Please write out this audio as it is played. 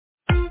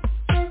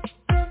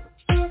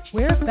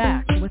We're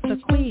back with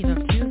the Queen of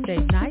Tuesday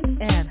Night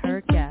and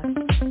her guest.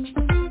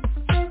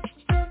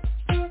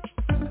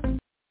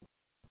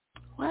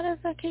 Why does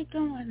that keep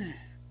doing that?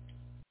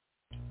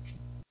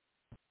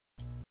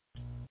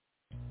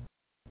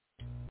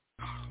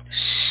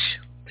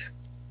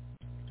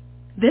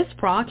 This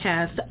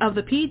broadcast of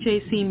the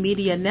PJC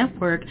Media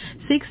Network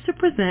seeks to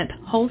present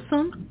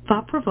wholesome,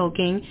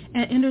 thought-provoking,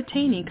 and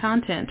entertaining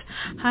content.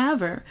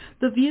 However,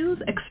 the views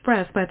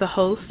expressed by the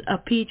hosts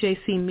of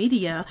PJC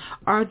Media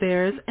are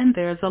theirs and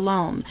theirs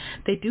alone.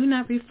 They do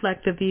not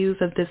reflect the views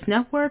of this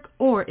network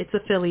or its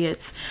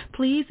affiliates.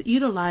 Please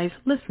utilize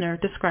listener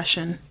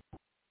discretion.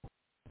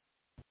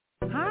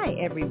 Hi,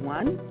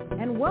 everyone,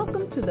 and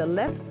welcome to the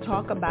Let's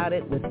Talk About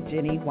It with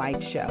Jenny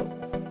White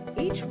show.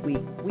 Each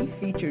week, we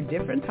feature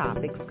different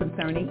topics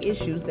concerning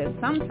issues that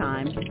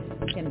sometimes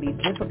can be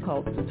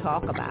difficult to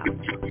talk about.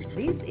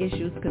 These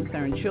issues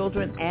concern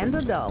children and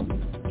adults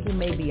who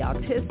may be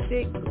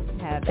autistic,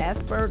 have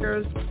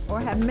Asperger's,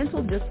 or have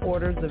mental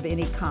disorders of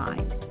any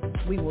kind.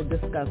 We will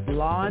discuss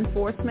law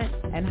enforcement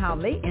and how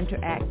they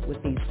interact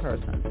with these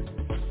persons.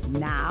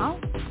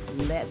 Now,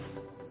 let's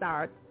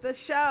start the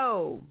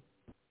show.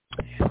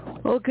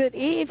 Well, good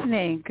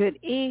evening. Good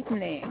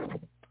evening.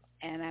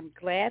 And I'm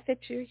glad that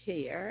you're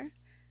here.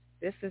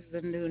 This is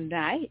the new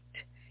night.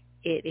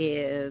 It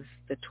is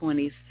the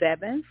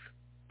 27th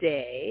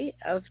day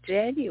of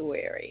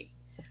January.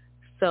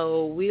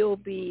 So we'll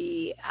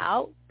be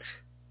out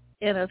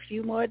in a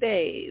few more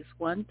days,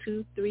 1,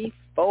 2, 3,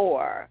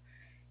 4,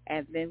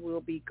 and then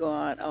we'll be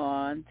going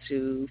on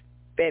to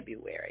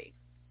February.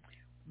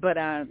 But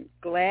I'm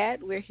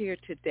glad we're here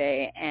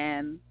today,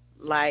 and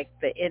like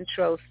the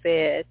intro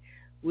said,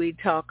 we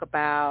talk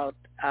about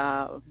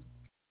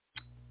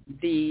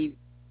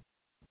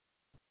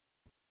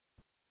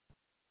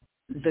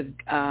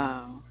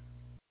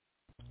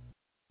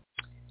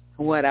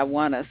what I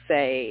want to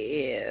say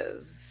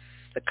is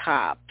the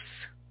cops,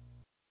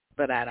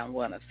 but I don't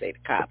want to say the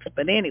cops.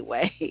 But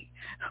anyway,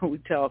 we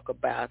talk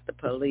about the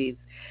police.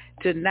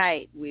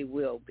 Tonight we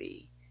will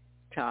be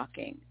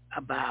talking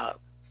about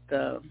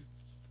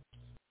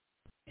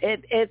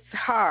it's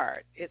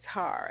hard.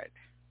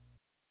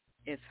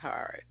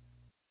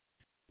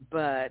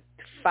 But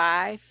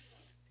 5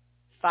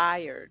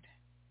 fired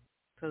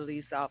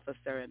police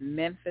officers in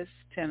Memphis,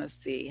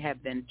 Tennessee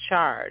have been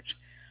charged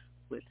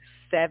with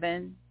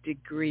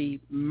 7-degree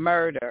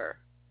murder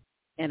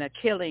in a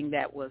killing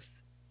that was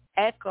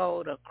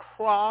echoed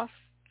across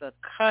the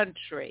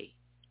country.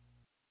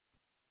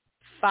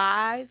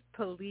 5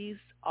 police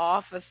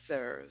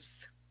officers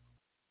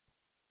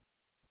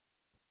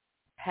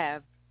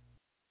have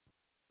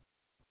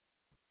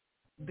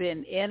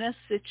been in a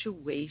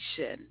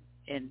situation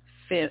in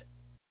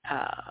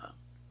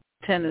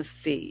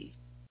Tennessee,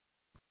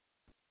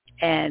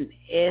 and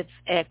it's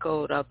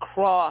echoed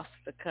across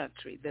the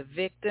country. The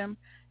victim,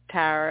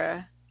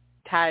 Tyre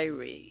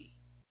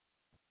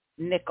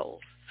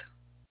Nichols, I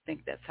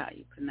think that's how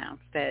you pronounce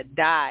that,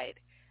 died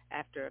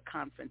after a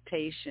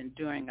confrontation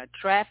during a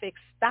traffic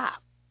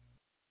stop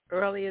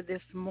earlier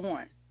this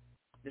month.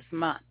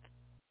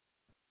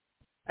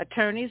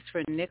 Attorneys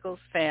for Nichols'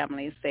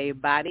 family say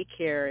body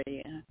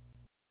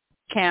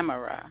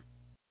camera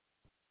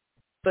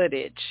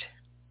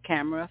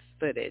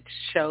footage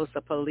shows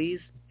a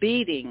police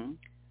beating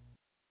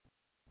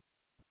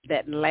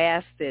that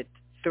lasted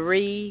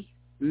 3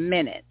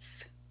 minutes.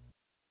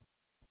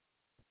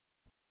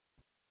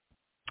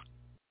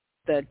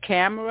 The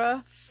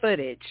camera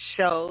footage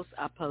shows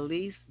a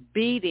police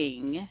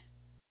beating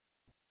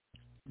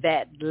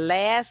that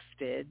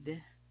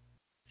lasted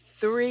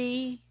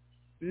 3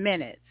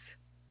 minutes.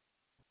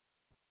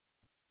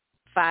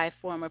 5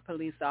 former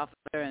police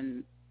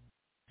officers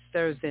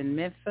in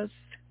Memphis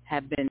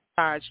have been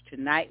charged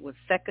tonight with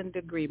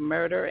second-degree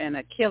murder and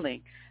a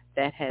killing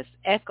that has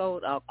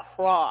echoed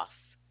across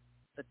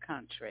the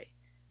country.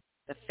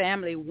 The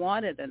family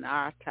wanted an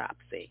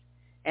autopsy,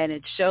 and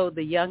it showed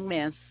the young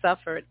man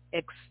suffered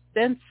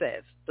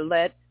extensive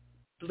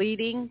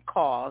bleeding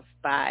caused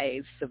by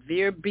a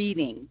severe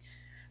beating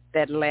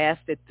that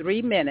lasted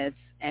 3 minutes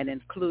and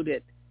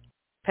included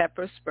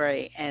pepper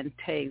spray and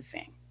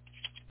tasing.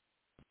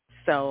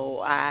 So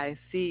I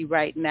see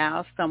right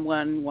now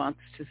someone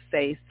wants to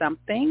say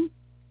something,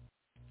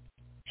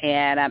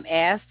 and I'm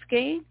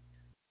asking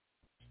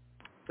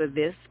for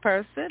this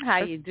person, how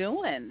you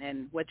doing,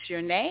 and what's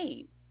your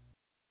name?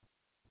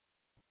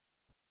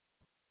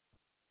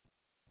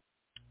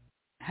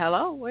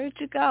 Hello, where'd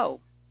you go?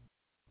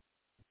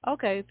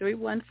 Okay,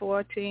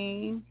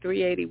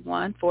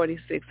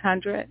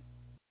 314-381-4600.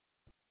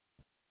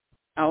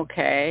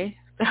 Okay.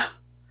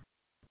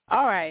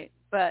 All right,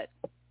 but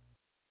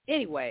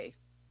anyway,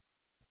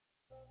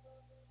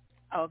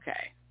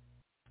 okay,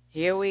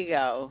 here we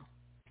go.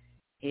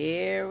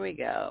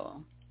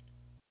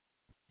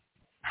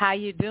 How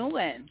you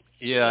doing?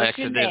 Yeah, What's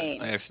your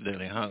name? I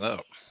accidentally hung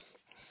up.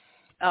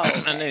 Oh,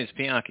 okay. My name is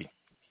Bianchi.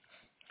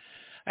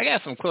 I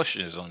got some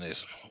questions on this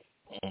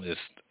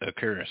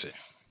occurrence.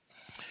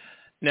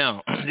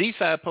 Now, these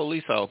 5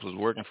 police officers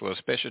working for a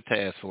special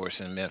task force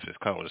in Memphis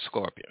called the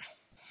Scorpion.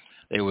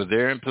 They were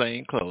there in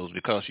plain clothes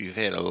because you've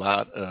had a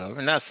lot of,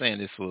 I'm not saying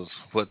this was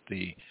what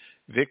the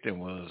victim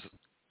was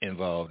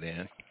involved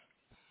in,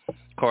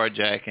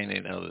 carjacking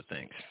and other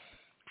things.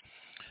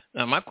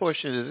 Now, my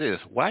question is this: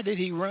 why did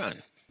he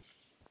run?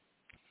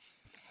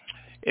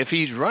 If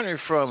he's running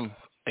from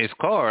his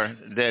car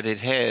that it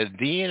had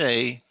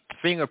DNA,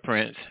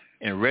 fingerprints,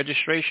 and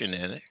registration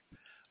in it,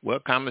 well,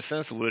 common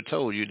sense would have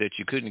told you that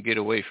you couldn't get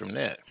away from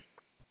that.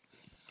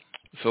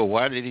 So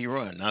why did he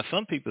run? Now,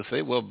 some people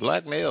say, well,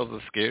 black males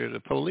are scared of the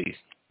police.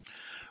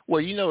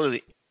 Well, you know,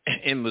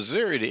 in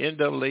Missouri, the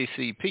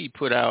NAACP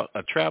put out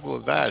a travel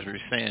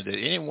advisory saying that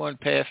anyone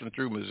passing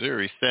through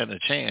Missouri stands a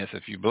chance,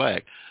 if you're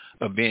black,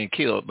 of being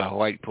killed by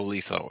white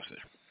police officers.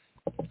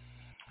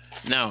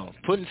 Now,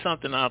 putting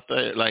something out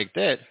there like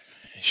that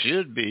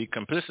should be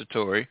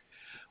complicitory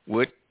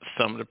with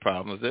some of the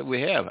problems that we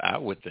have, I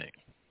would think.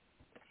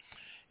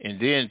 And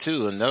then,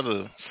 too,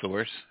 another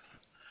source,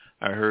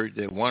 I heard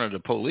that one of the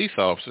police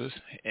officers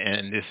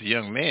and this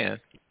young man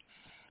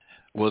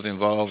was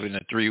involved in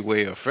a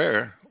 3-way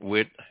affair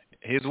with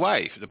his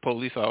wife, the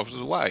police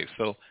officer's wife.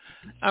 So,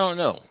 I don't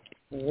know.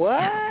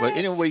 What? But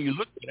any way you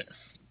look at it,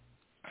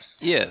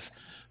 yes.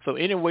 So,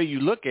 any way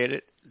you look at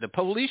it, the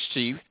police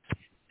chief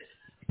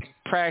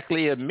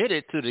practically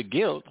admitted to the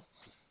guilt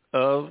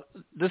of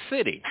the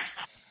city.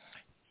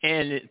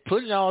 And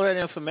putting all that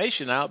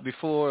information out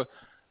before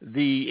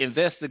the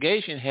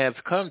investigation has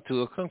come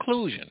to a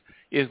conclusion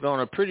is going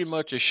to pretty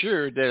much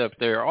assure that if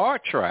there are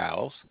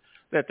trials,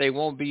 that they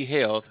won't be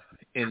held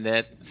in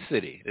that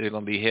city. They're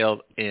going to be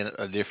held in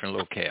a different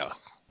locale.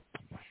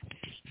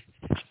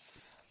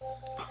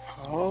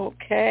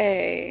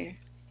 Okay.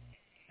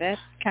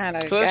 That's kind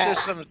of... So that's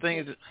just some of the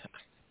things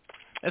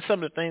that's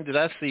some of the things that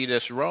I see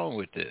that's wrong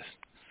with this.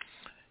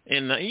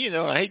 And, you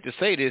know, I hate to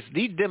say this,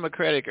 these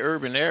democratic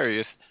urban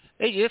areas,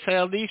 they just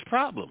have these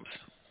problems.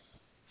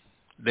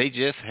 They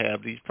just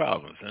have these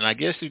problems. And I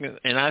guess you can,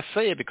 and I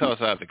say it because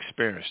I've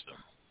experienced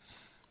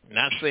them.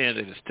 Not saying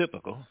that it's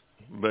typical,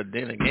 but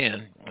then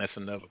again, that's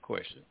another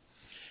question.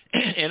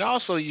 And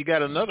also you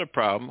got another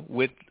problem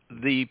with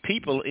the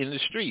people in the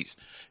streets,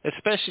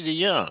 especially the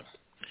young.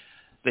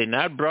 They're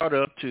not brought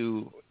up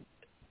to,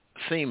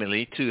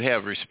 seemingly, to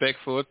have respect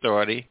for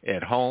authority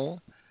at home,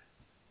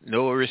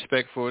 no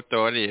respect for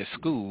authority at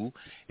school.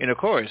 And, of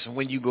course,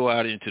 when you go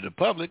out into the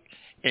public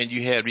and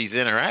you have these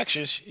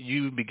interactions,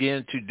 you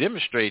begin to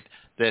demonstrate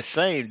that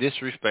same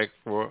disrespect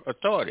for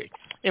authority.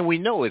 And we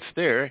know it's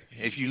there.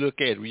 If you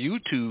look at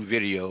YouTube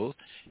videos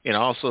and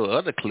also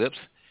other clips,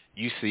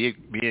 you see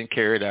it being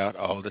carried out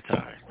all the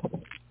time.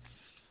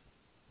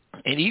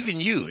 And even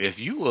you, if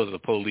you was a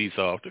police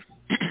officer,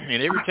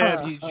 and every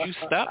time you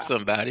stop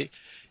somebody,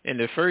 and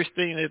the first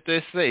thing that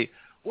they say,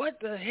 what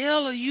the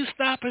hell are you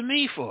stopping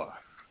me for?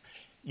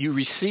 You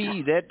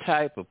receive that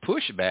type of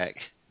pushback.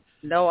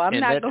 No, I'm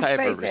not going to say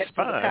that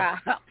to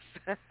the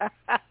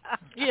cops.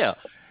 Yeah.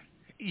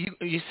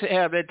 You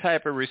have that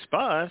type of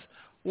response.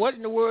 What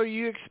in the world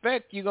you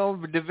expect you're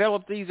going to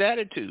develop these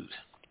attitudes?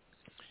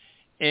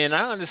 And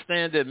I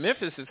understand that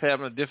Memphis is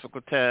having a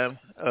difficult time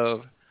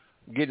of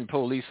getting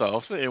police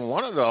officers, and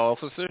one of the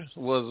officers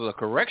was a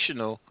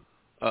correctional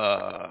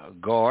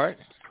guard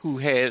who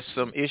had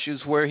some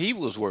issues where he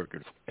was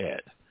working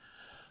at.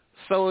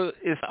 So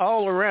it's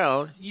all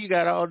around. You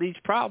got all these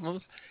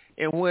problems,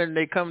 and when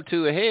they come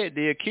to a head,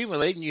 they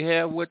accumulate, and you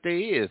have what there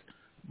is.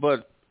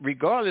 But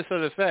regardless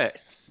of the fact,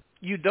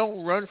 you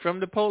don't run from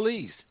the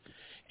police,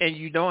 and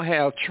you don't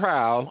have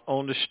trial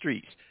on the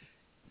streets.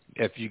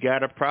 If you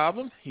got a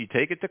problem, you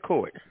take it to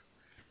court.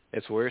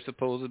 That's where it's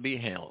supposed to be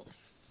handled.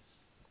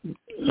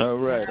 All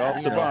right.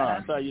 Officer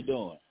Barnes, how you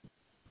doing?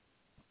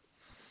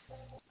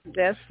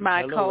 That's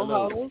my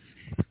Hello. co-host,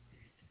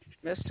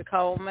 Mr.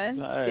 Coleman.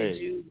 Hi. Did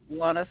you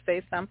want to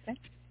say something?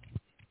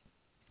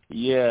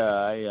 Yeah,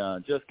 I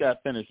just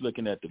got finished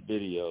looking at the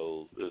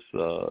videos.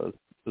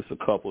 It's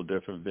a couple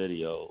different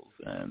videos,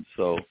 and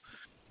so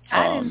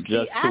I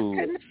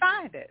couldn't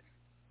find it.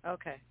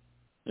 Okay.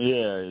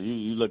 Yeah,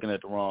 you looking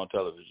at the wrong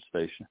television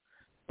station.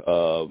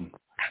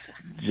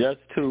 Just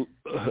to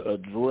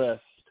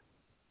address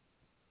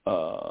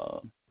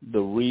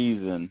the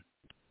reason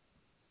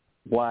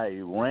why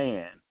he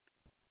ran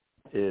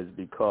is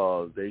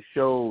because they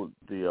showed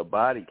the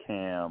body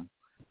cam.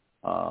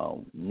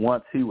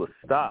 Once he was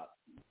stopped,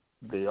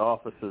 the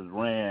officers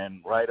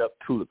ran right up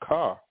to the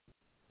car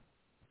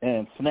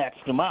and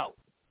snatched him out.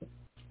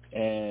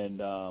 And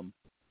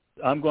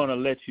I'm going to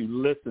let you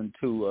listen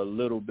to a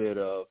little bit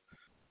of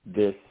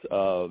this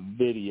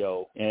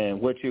video, and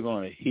what you're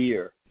going to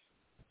hear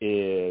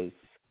is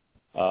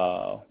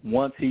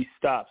once he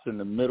stops in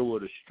the middle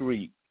of the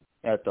street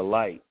at the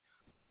light,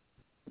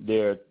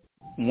 there's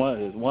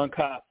one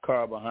cop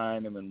car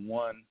behind him and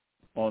one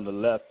on the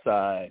left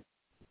side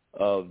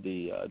of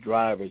the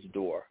driver's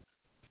door.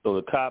 So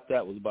the cop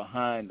that was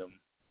behind him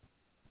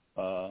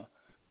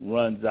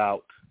runs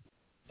out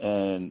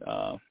and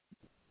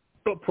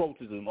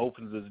approaches him,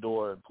 opens his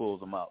door, and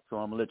pulls him out. So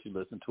I'm going to let you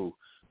listen to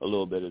a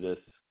little bit of this.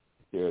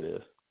 Here it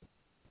is.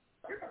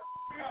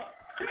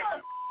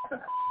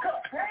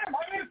 Damn, I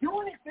didn't do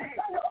anything. Hey,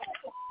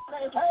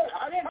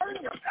 I didn't hurt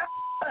you.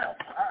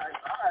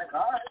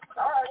 All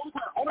right.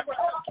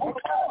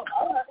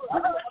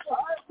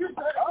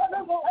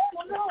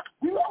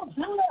 You don't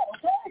do that,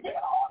 okay? Get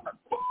on the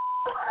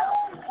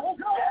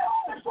okay.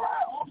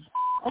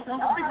 I'm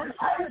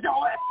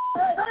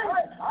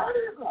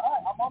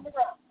on the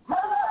ground.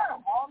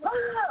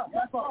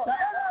 That's all.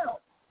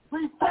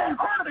 Please stay on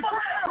the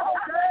ground.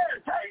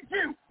 Okay. Take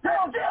you. Get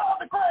on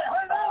the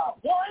ground.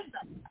 One.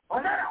 Now.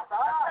 All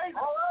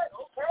right.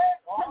 Okay.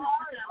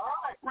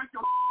 Break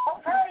your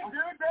okay,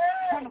 dude.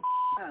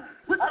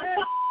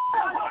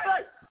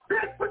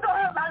 Put your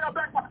hands behind your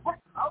back. Okay.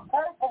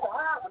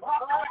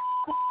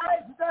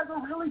 You guys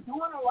are really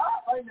doing a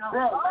lot right now.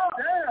 Bro,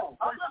 damn.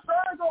 I'm just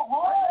trying to go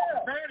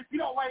home. Man, if you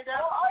don't lay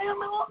down, I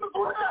am on the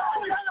ground.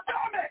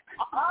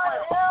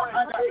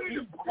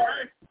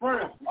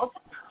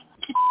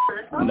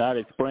 Now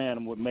they're spraying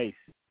him with mace.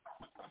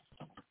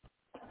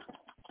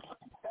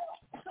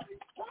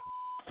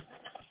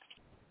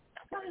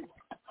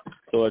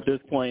 So at this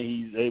point,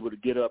 he's able to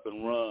get up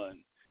and run.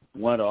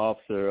 One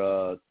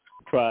officer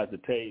tries to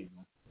tase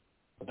him.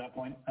 At that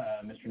point,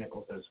 Mr.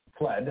 Nichols has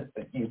fled,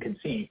 but you can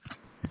see.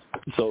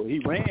 So he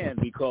ran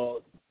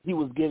because he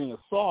was getting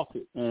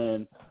assaulted,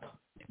 and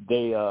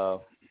they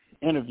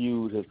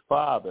interviewed his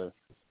father,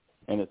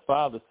 and his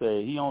father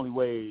said he only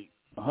weighed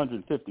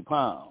 150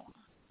 pounds.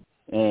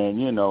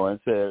 And, and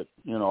said,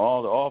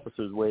 all the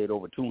officers weighed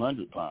over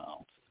 200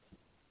 pounds.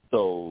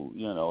 So,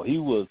 he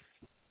was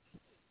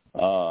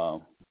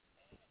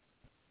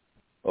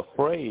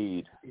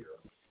afraid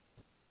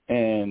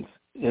and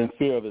in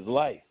fear of his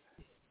life.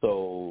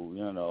 So,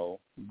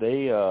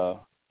 they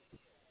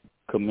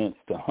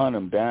commenced to hunt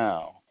him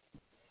down.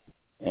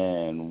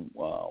 And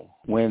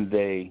when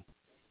they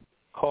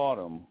caught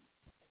him,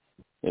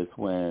 it's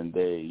when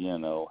they,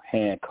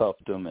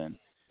 handcuffed him and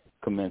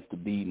commenced to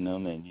beating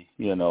him. And,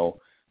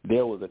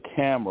 there was a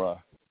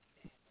camera.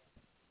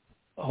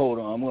 Hold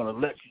on, I'm going to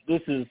let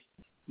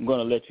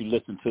you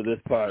listen to this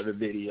part of the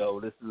video.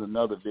 This is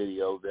another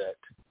video that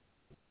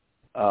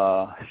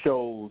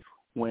shows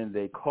when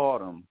they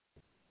caught him,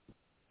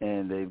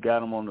 and they've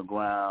got him on the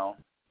ground,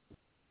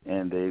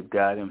 and they've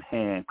got him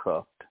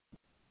handcuffed.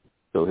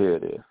 So here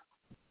it is.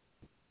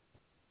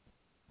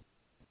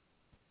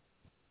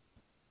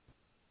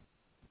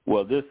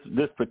 Well, this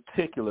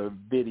particular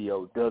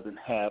video doesn't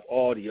have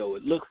audio.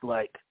 It looks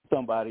like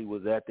somebody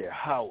was at their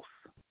house,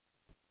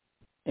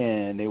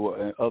 and they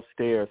were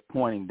upstairs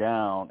pointing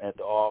down at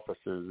the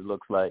officers. It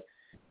looks like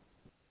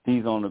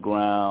he's on the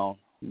ground.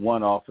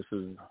 One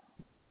officer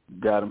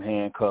got him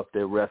handcuffed.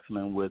 They're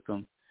wrestling with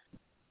him.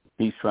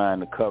 He's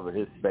trying to cover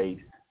his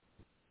face.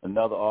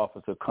 Another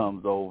officer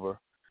comes over,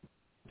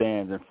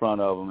 stands in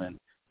front of him, and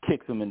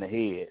kicks him in the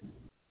head.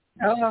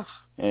 Oh.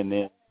 And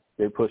then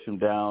they push him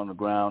down on the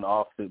ground. The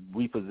officer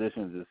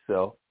repositions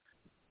himself,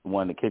 the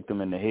one that kicked him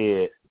in the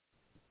head,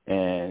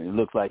 and it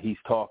looks like he's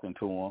talking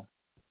to him.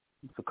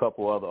 It's a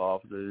couple other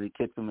officers. He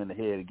kicks him in the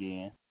head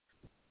again,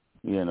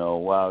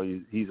 while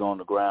he's on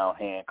the ground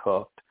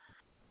handcuffed.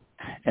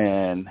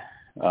 And,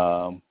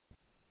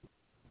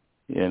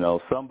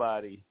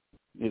 somebody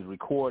is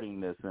recording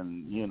this,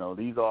 and,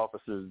 these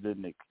officers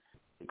didn't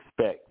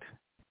expect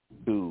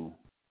to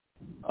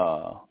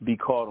be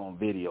caught on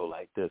video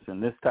like this.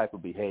 And this type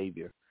of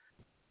behavior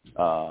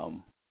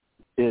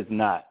is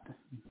not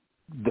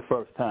the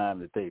first time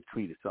that they've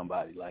treated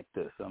somebody like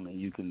this. I mean,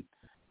 you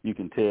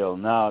can tell.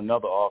 Now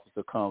another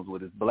officer comes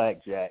with his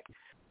blackjack,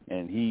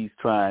 and he's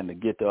trying to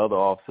get the other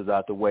officers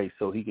out the way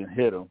so he can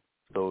hit them.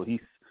 So he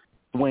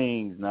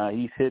swings. Now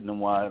he's hitting them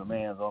while the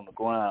man's on the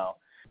ground,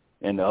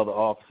 and the other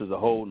officers are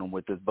holding him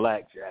with his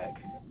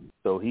blackjack.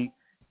 So he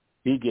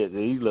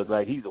looks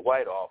like he's a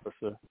white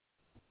officer,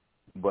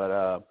 but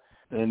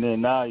and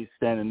then now he's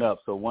standing up.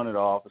 So one of the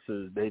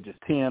officers, they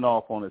just teeing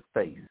off on his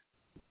face,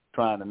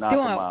 trying to knock him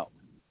out.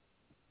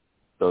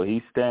 So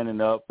he's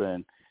standing up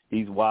and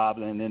he's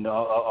wobbling, and then the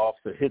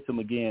officer hits him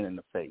again in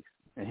the face,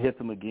 and hits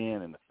him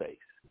again in the face,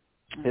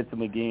 hits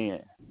him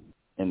again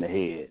in the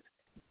head.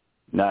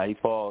 Now he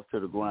falls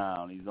to the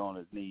ground. He's on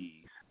his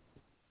knees.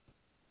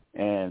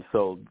 And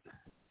so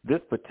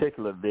this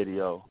particular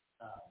video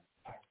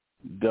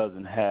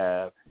doesn't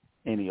have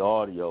any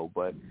audio,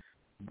 but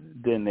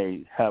then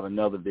they have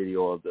another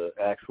video of the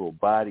actual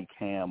body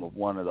cam of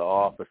one of the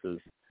officers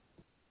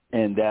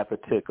in that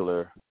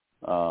particular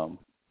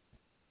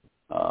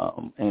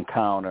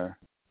encounter,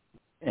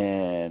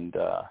 and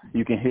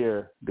you can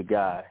hear the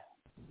guy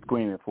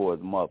screaming for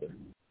his mother.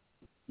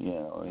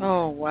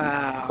 Oh,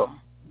 wow.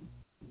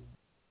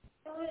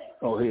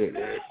 Oh, here it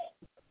is.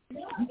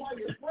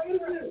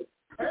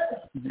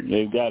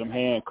 They got him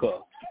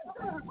handcuffed.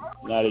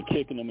 Now they're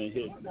kicking him and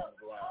hitting him on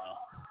the ground.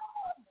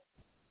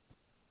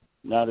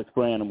 Now they're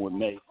spraying him with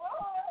mace.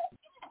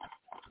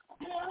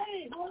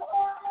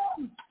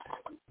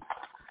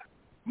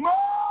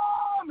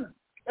 Mom!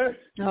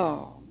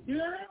 Oh.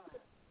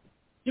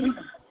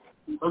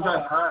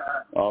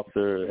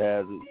 Officer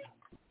has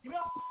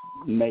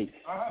mace.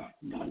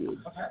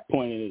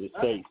 pointing at his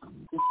face.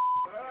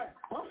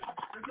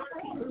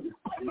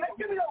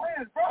 Give me your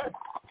hands, bro.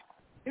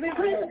 Give me your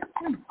hands.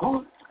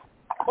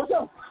 What's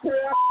up? Hey,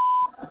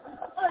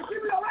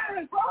 give me your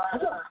hands, bro.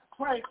 What's up?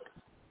 Right.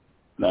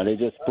 No, they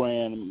just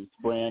spraying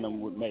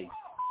them with mace.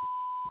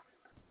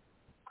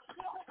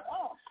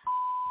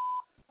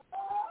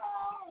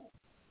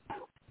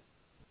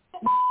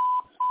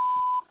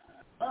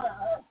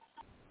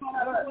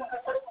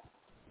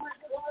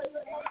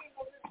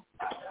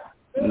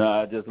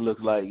 No, it just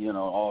looks like,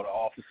 all the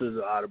officers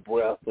are out of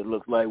breath. It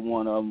looks like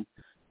one of them,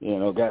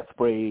 got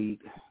sprayed,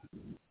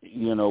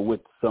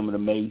 with some of the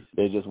mace.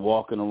 They're just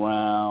walking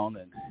around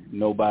and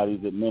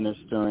nobody's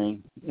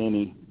administering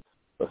any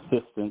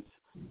assistance.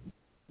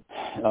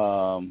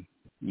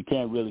 You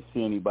can't really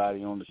see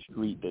anybody on the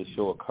street. They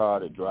show a car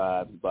that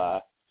drives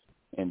by,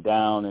 and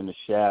down in the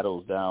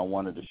shadows down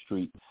one of the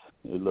streets,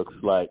 it looks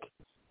like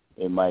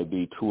it might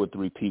be 2 or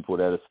 3 people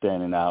that are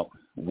standing out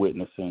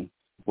witnessing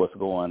what's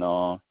going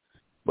on.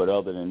 But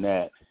other than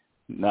that,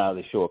 now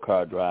they show a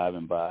car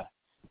driving by.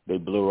 They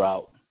blur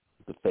out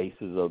the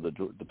faces of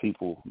the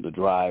people, the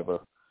driver,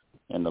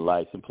 and the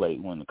license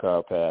plate when the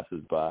car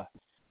passes by.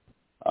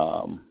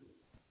 And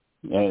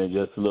it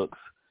just looks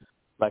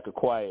like a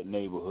quiet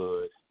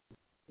neighborhood,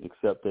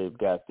 except they've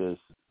got this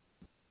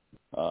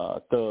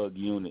thug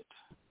unit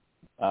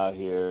out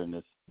here and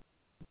it's,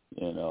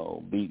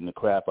 beating the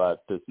crap out of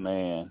this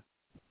man.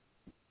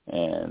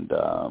 And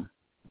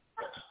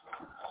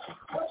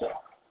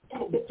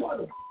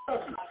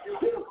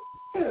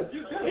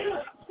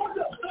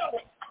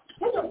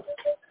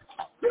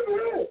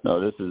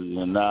this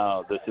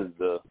is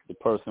the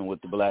person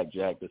with the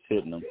blackjack that's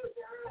hitting him,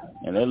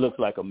 and it looks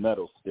like a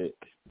metal stick.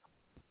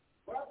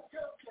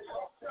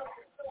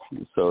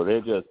 So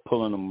they're just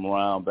pulling him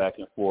around back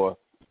and forth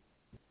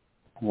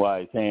while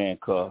he's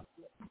handcuffed.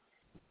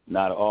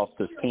 Now the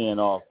officer's peeing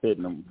off,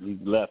 hitting him. He's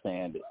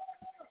left-handed.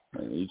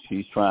 And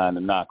he's trying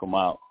to knock him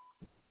out.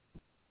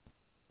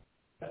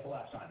 That's the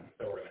last time.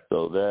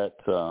 So that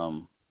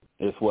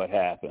is what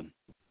happened.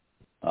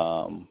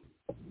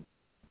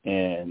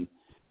 And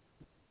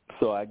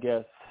so I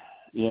guess,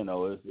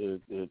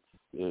 it's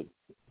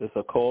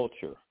a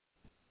culture,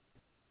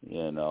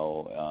 and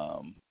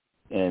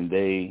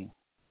they,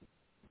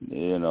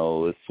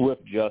 it's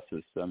swift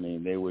justice. I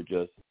mean, they were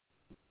just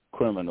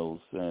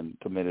criminals and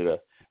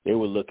they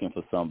were looking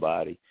for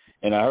somebody.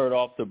 And I heard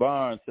Officer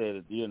Barnes say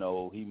that,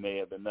 he may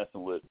have been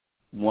messing with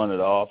one of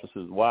the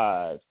officers'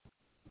 wives.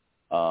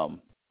 I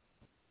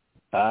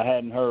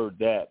hadn't heard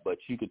that, but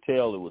you could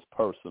tell it was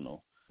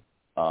personal.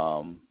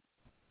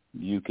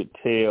 You could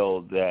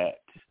tell that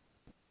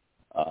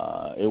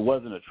it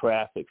wasn't a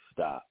traffic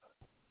stop,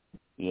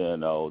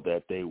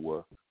 that they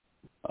were,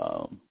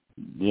 that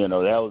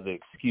was the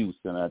excuse.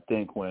 And I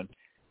think when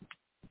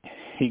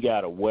he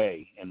got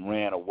away and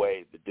ran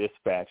away, the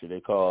dispatcher,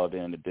 they called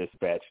in the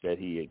dispatch that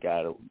he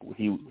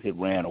had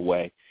ran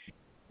away.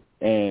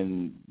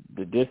 And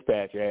the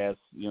dispatcher asked,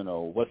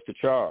 what's the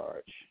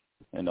charge?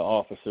 And the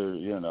officer,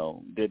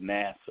 didn't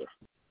answer.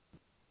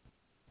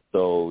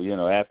 So,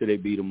 after they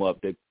beat him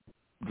up, they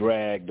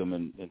dragged him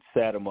and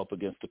sat him up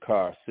against the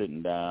car,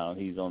 sitting down.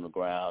 He's on the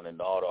ground,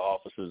 and all the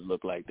officers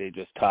look like they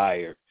just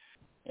tired.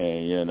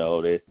 And,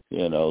 they,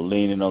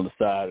 leaning on the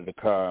side of the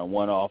car, and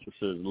one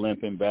officer's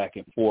limping back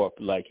and forth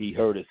like he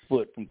hurt his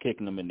foot from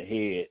kicking him in the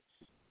head.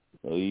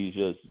 So he's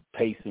just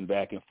pacing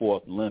back and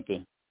forth,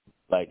 limping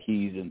like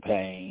he's in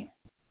pain.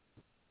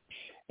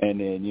 And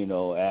then,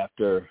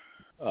 after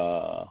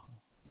a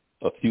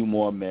few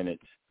more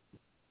minutes,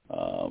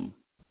 the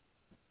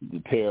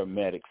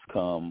paramedics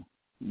come.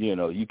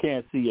 You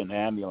can't see an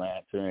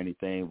ambulance or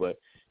anything, but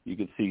you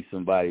can see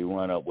somebody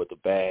run up with a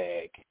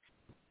bag,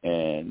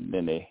 and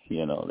then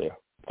they're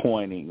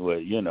pointing. Well,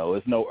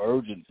 it's no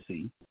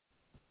urgency.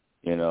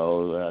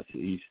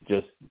 He's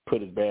just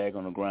put his bag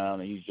on the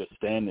ground and he's just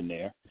standing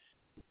there,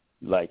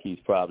 like he's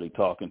probably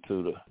talking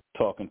to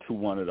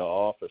one of the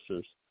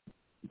officers,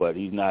 but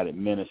he's not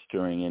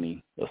administering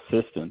any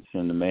assistance.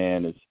 And the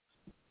man is,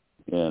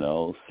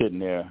 sitting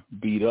there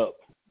beat up,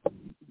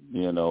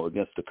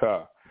 against the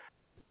car.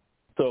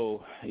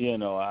 So,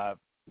 I've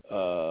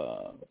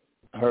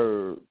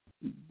heard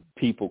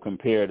people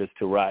compare this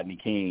to Rodney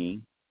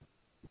King,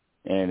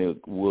 and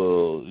it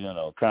will,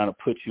 kind of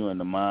put you in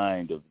the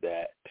mind of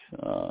that,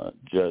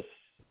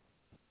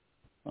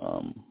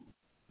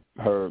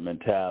 herd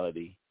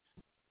mentality,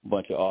 a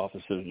bunch of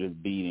officers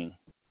just beating,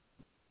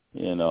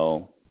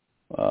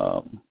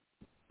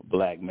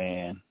 black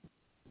man,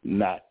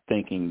 not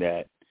thinking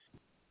that,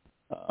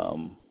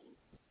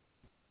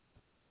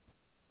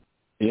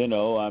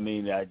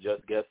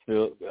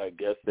 I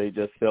guess they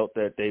just felt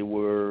that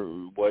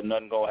wasn't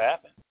nothing gonna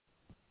happen.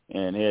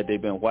 And had they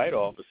been white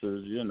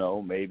officers,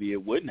 maybe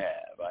it wouldn't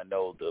have. I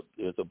know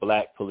there's a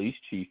black police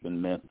chief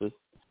in Memphis,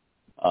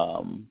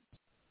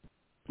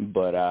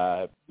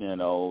 but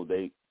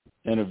they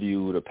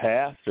interviewed a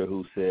pastor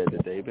who said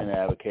that they've been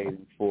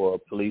advocating for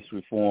police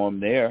reform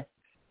there,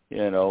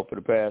 for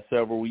the past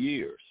several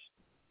years.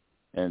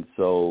 And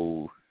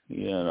so,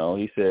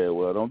 he said,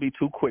 well, don't be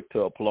too quick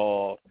to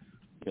applaud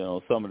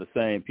some of the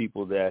same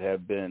people that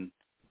have been,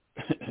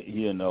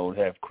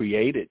 have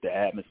created the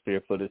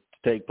atmosphere for this to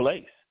take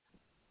place,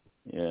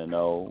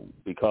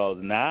 because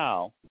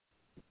now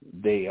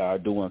they are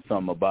doing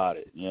something about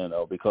it,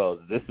 because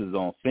this is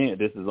on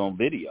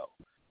video.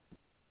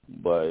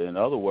 But in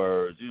other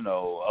words,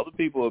 other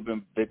people have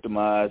been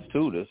victimized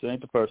too. This ain't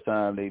the first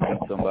time they beat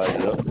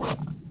somebody up.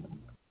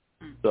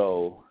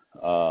 So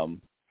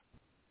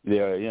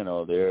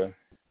they're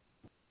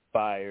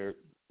fired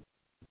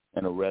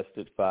and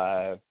arrested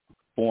 5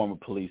 former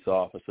police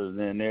officers,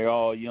 and they're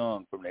all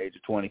young, from the age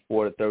of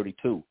 24 to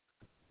 32.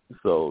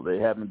 So they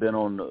haven't been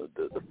on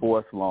the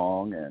force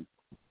long, and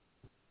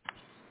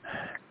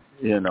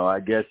I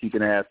guess you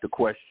can ask the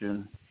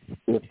question,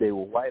 if they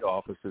were white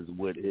officers,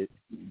 would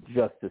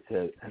justice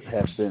have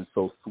been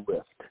so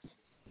swift?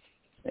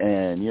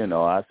 And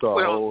I saw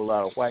a whole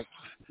lot of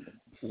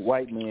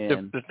white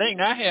men. The thing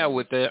I have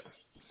with that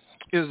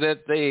is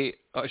that they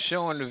are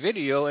showing the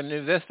video, and the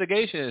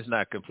investigation is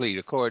not complete,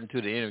 according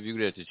to the interview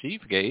that the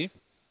chief gave.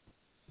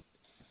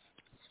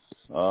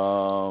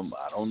 I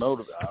don't know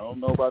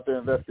about the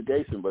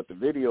investigation, but the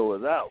video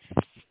is out.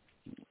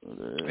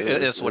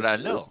 That's what I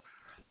know.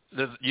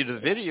 The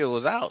video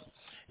is out,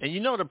 and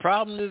the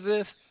problem is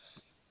this.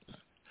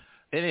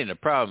 It ain't a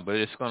problem, but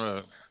it's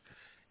going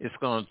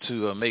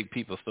to make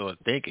people start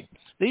thinking.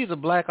 These are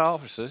black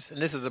officers,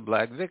 and this is a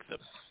black victim.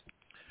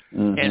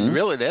 Mm-hmm. And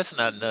really, that's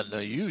not nothing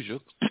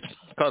unusual,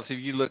 because if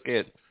you look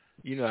at,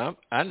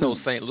 I know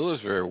St. Louis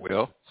very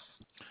well,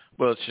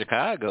 but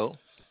Chicago,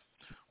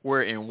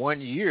 where in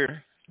 1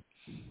 year,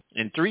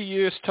 in 3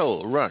 years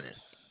total running,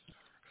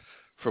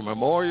 from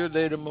Memorial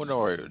Day to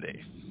Memorial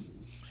Day,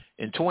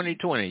 in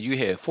 2020, you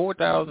had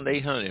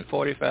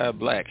 4,845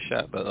 blacks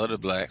shot by other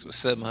blacks, with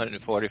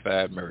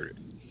 745 murdered.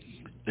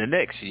 The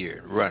next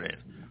year running,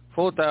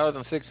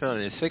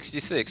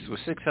 4,666 with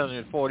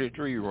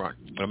 643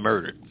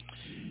 murdered.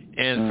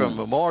 And from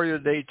Memorial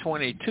Day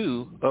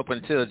 22 up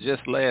until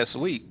just last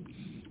week,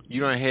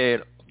 you done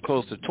had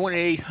close to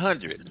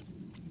 2,800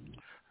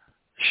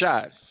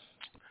 shot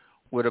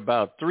with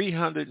about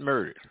 300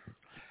 murdered.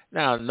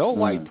 Now, no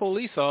white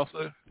police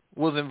officer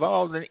was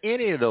involved in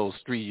any of those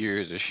 3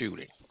 years of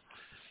shooting.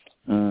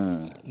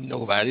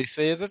 Nobody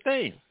says a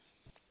thing.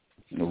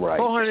 Right.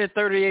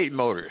 438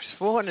 murders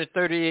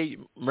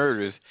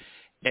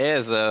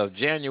as of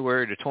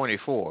January the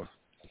 24th,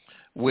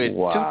 with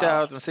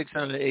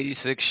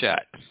 2,686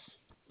 shot.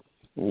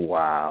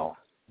 Wow.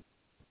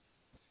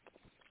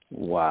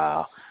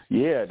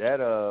 Yeah,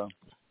 that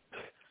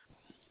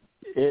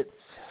it's.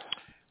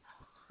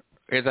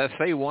 As I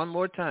say one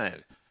more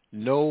time,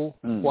 no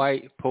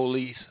white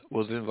police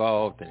was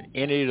involved in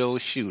any of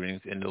those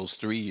shootings in those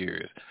 3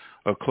 years,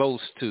 or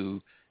close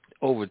to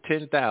over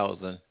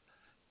 10,000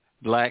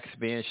 blacks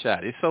being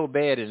shot. It's so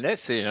bad in that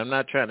city. I'm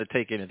not trying to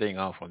take anything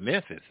off of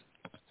Memphis.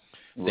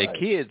 Right. The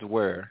kids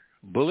wear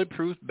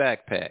bulletproof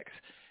backpacks,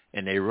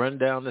 and they run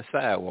down the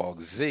sidewalk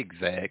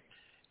zigzag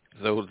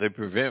so they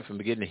prevent from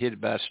getting hit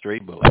by stray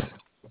bullets.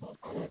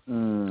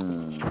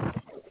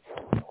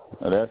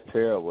 Oh, that's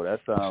terrible. That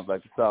sounds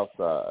like the South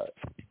Side.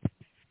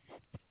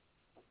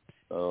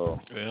 Oh,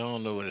 I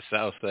don't know what the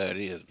South Side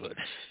is, but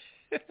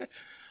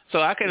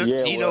so I can,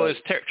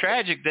 it's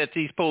tragic that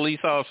these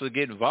police officers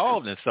get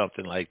involved in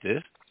something like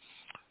this.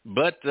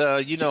 But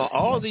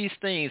all these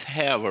things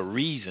have a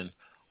reason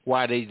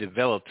why they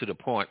develop to the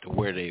point to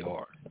where they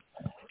are,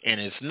 and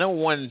it's no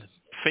one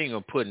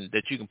finger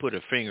that you can put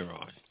a finger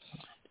on.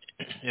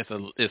 It's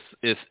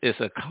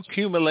a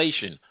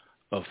accumulation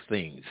of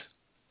things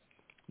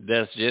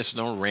that's just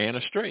ran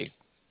astray.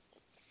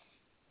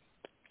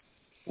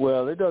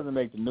 Well, it doesn't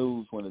make the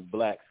news when it's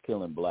blacks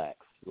killing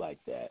blacks like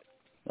that.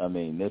 I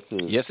mean, this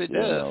is... Yes, it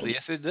does.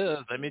 Yes, it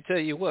does. Let me tell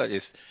you what.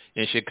 It's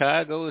in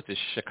Chicago, it's the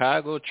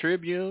Chicago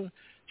Tribune,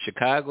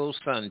 Chicago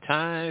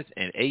Sun-Times,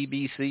 and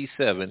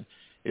ABC7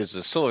 is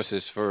the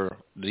sources for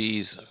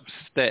these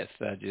stats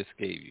I just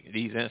gave you,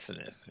 these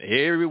incidents.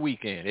 Every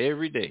weekend,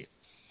 every day.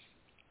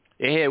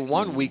 They had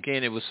one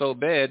weekend, it was so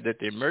bad that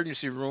the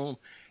emergency room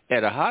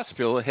at a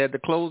hospital had to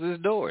close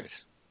its doors.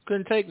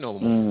 Couldn't take no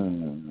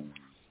more.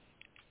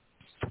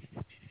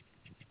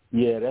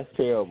 Yeah, that's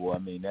terrible. I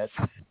mean, that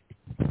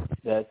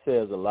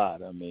says a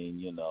lot. I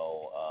mean,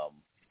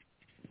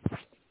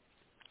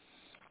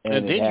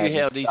 and then you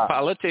have these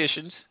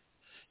politicians.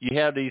 You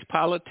have these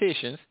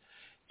politicians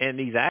and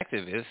these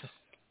activists.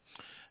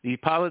 These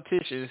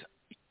politicians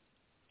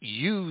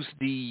use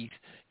these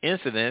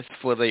incidents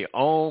for their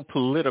own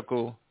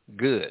political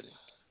good.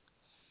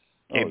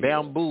 They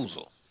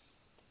bamboozle.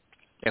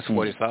 That's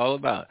what it's all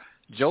about.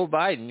 Joe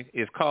Biden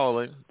is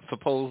calling,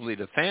 supposedly,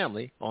 the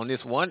family on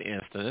this one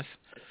instance.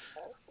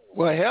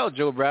 Well, hell,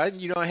 Joe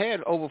Biden, you done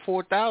had over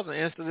 4,000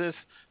 incidents,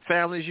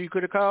 families you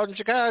could have called in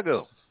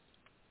Chicago.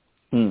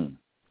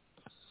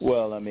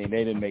 Well, I mean,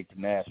 they didn't make the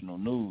national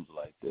news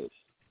like this.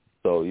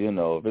 So,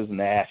 if it's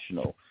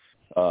national,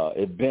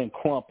 if Ben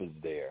Crump is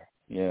there,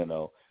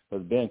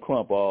 because Ben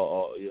Crump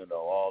all in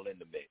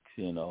the mix,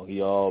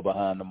 he all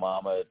behind the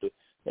mama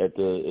at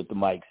the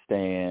mic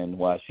stand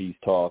while she's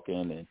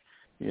talking, and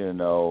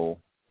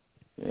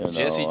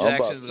Jesse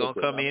Jackson's going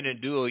to come in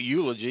and do a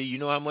eulogy. You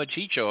know how much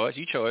he charged?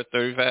 He charged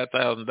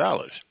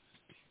 $35,000.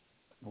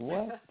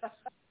 What?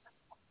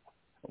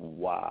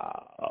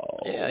 Wow.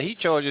 Yeah, he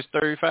charges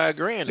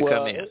 $35,000 to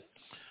come in.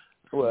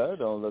 Well, it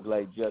don't look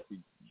like Jesse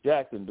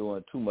Jackson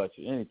doing too much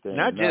of anything.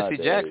 Not nowadays.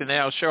 Jesse Jackson,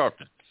 Al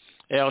Sharpton.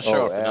 Al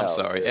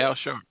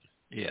Sharpton.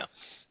 Yeah.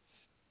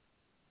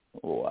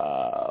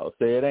 Wow.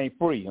 Say it ain't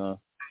free, huh?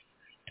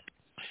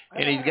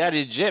 And he's got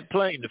his jet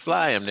plane to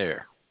fly him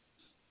there.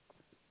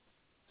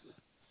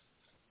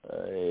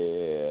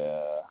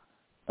 Yeah.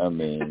 I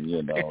mean,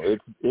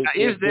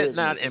 is that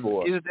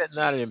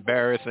not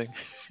embarrassing?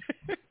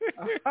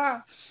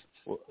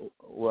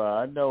 Well,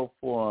 I know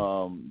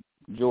for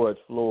George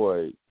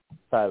Floyd,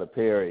 Tyler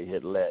Perry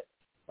had let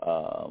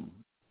Al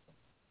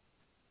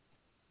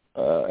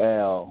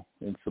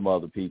and some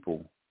other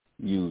people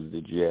use the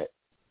jet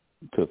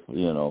to,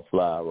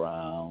 fly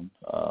around.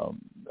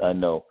 I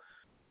know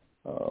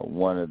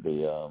one of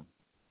the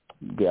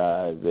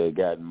guys that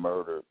got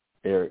murdered,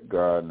 Eric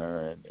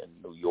Gardner in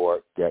New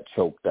York, got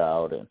choked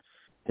out, and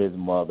his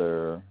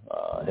mother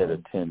had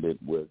attended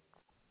with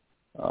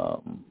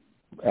Al,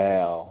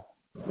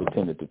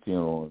 attended the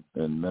funeral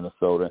in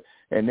Minnesota.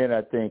 And then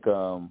I think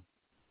what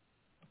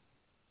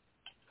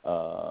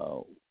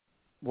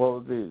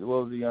was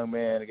the young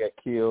man that got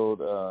killed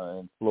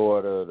in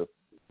Florida to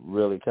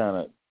really kind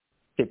of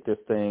kick this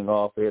thing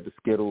off? They had the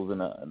Skittles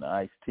and the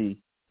iced tea.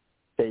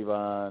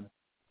 Trayvon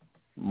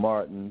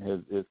Martin,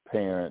 his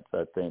parents,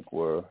 I think,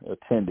 were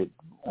attended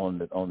on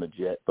the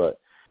jet. But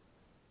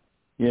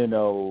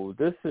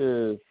this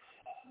is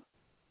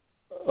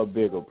a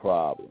bigger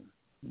problem.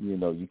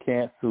 You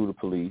can't sue the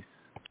police.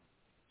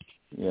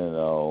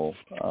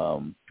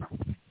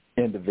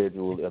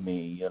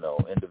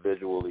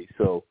 Individually.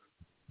 So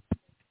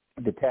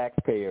the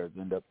taxpayers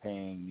end up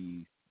paying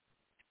these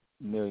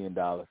 $1 million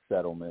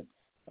settlements.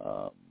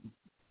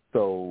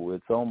 So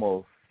it's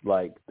almost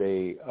like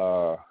they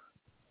are.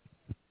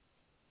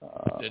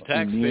 The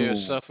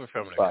taxpayers suffer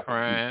from the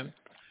crime.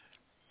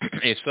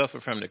 They suffer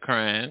from the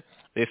crime.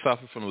 They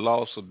suffer from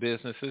loss of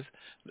businesses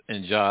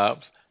and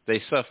jobs.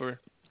 They suffer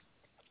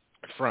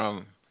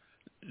from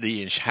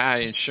the high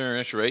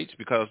insurance rates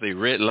because they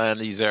redline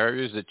these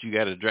areas that you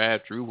got to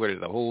drive through where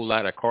there's a whole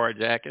lot of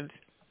carjackings.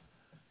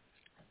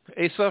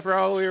 They suffer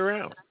all the way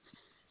around.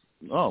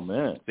 Oh,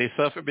 man. They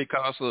suffer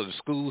because of the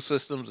school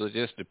systems are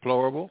just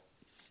deplorable.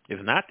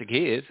 It's not the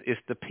kids,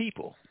 it's the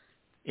people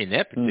in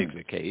that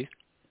particular case.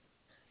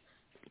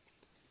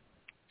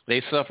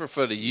 They suffer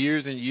for the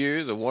years and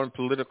years of one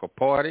political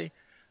party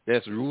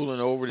that's ruling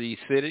over these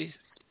cities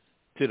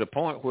to the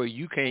point where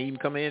you can't even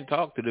come in and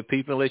talk to the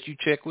people unless you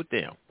check with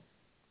them.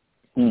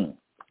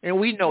 And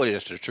we know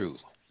it's the truth.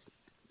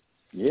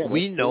 Yeah,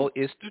 we know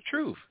it's the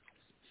truth.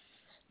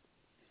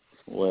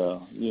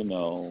 Well,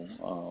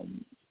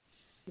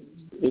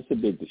 it's a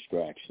big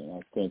distraction.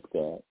 I think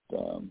that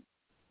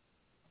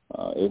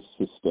it's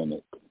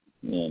systemic,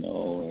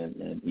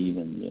 and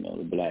even,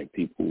 the black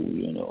people,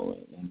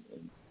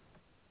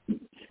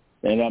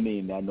 and I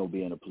mean, I know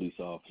being a police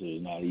officer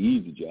is not an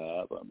easy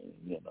job. I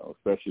mean,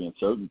 especially in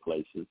certain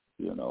places,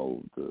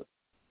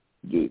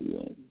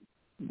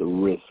 the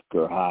risk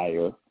are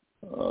higher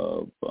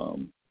of,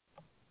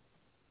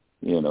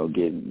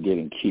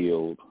 getting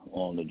killed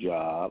on the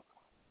job.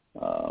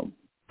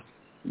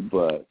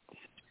 But,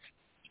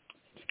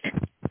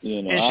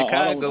 in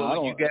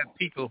Chicago, you got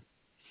people,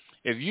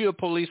 if you're a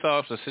police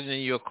officer sitting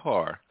in your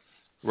car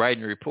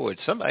writing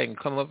reports, somebody can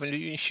come up and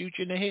shoot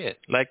you in the head,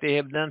 like they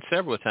have done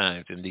several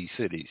times in these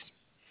cities.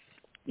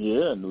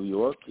 Yeah, New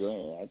York.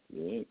 I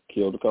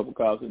killed a couple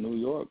cops in New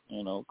York,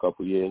 a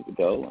couple years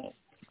ago. And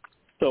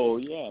so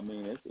I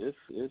mean,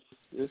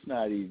 it's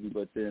not easy.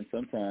 But then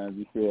sometimes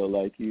you feel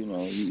like you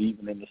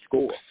even in the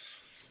score.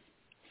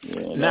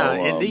 Now,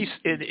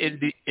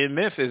 in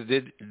Memphis,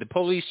 did the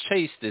police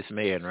chase this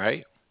man,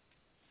 right?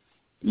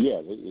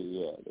 Yeah, they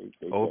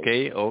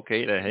okay.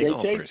 Now hang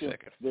on for a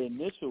second. The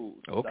initial.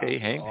 Okay,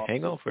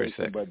 hang on for a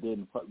second. But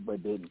didn't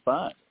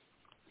find.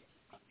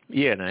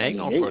 Yeah, now hang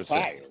on for a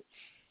second.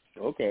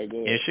 Okay,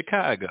 good. In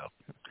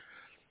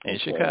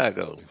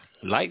Chicago,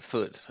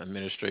 Lightfoot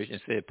administration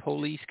said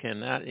police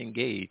cannot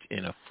engage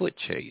in a foot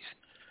chase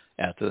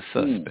after a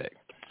suspect.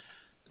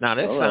 Now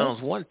that sounds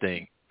one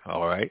thing,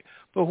 all right.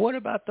 But what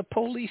about the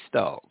police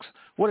dogs?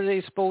 What are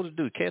they supposed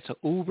to do? Catch an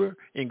Uber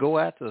and go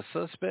after a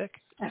suspect?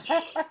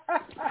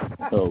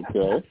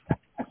 Okay.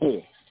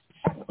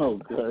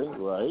 Okay,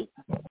 right.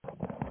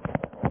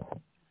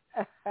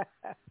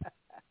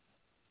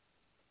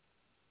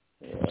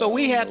 So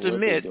we have to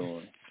admit,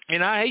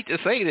 and I hate to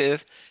say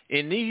this,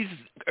 in these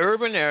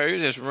urban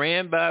areas that's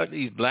ran by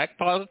these black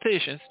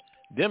politicians,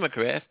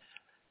 Democrats,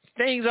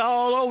 things are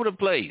all over the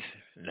place.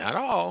 Not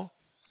all,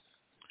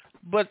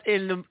 but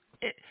in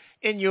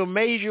your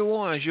major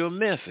ones, your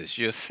Memphis,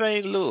 your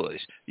St.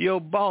 Louis, your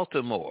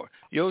Baltimore,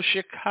 your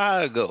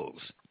Chicagos,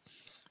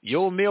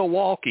 your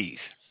Milwaukees,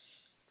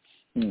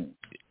 and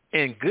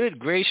good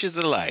gracious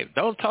alive,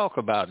 don't talk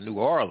about New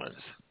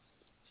Orleans.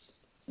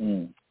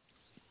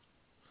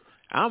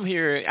 I'm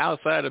here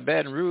outside of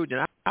Baton Rouge,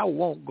 and I I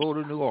won't go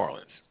to New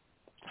Orleans.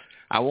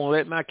 I won't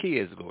let my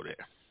kids go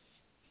there.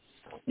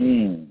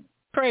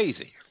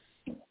 Crazy.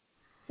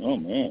 Oh,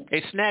 man.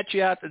 They snatch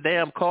you out the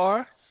damn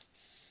car.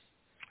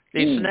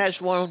 They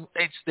snatched one.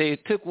 They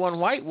took one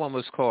white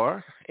woman's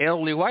car,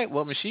 elderly white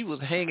woman. She was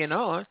hanging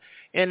on,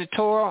 and it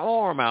tore her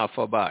arm out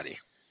for body.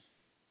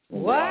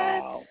 What?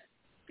 Wow.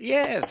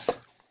 Yes.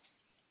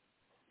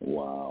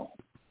 Wow.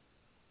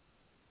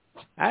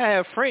 I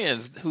have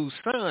friends whose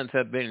sons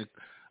have been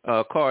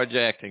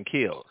carjacked and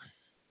killed.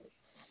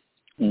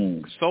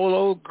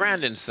 Solo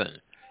Grandinson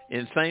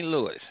in St.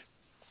 Louis.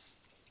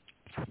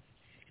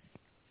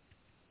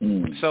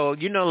 So,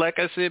 like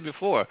I said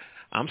before,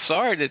 I'm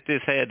sorry that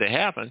this had to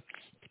happen,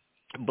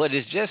 but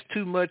it's just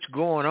too much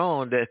going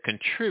on that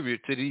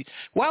contribute to the.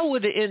 Why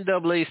would the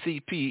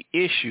NAACP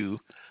issue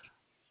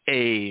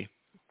a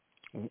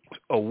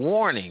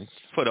warning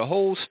for the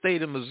whole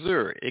state of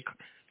Missouri?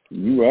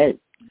 You're right.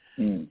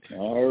 I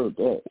heard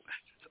that.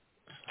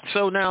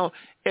 So now,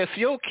 if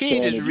your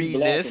kid is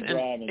reading this and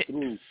driving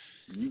through,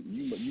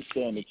 you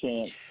stand a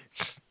chance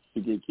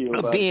to get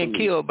killed by being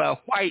killed by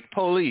white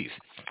police.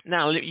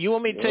 Now, you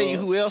want me to tell you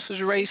who else is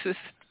racist?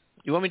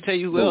 You want me to tell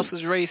you who else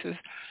is racist?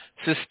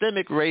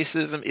 Systemic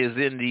racism is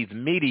in these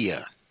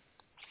media.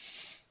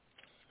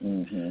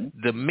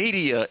 The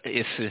media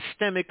is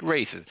systemic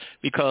racist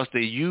because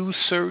they use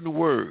certain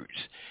words.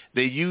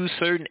 They use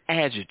certain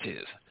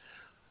adjectives.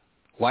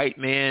 White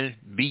man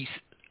beats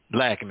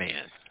black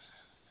man,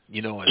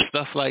 and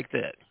stuff like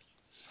that.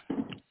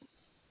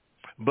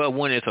 But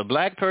when it's a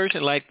black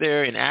person, like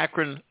there in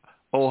Akron,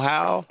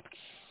 Ohio,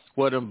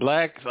 where them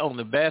blacks on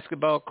the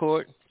basketball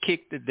court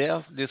kicked to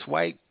death this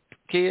white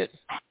kid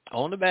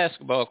on the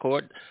basketball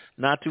court,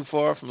 not too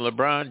far from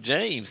LeBron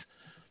James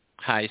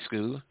High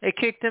School. They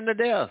kicked him to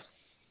death.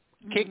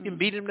 Kicked him,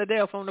 beat him to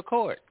death on the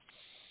court.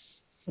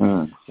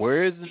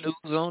 Where is the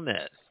news on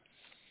that?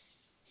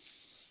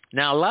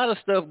 Now, a lot of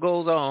stuff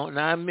goes on, and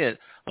I admit,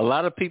 a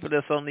lot of people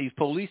that's on these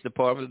police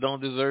departments don't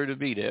deserve to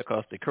be there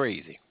because they're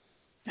crazy.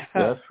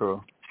 That's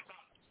true.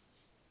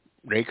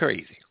 They're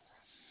crazy.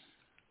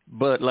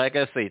 But like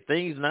I say,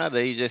 things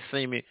nowadays just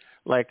seem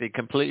like they're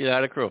completely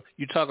out of control.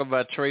 You talk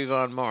about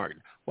Trayvon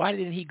Martin. Why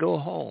didn't he go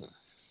home?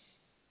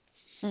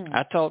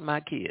 I taught my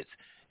kids,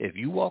 if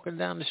you walking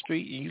down the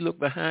street and you look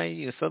behind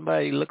you and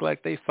somebody look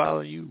like they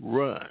following you,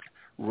 run.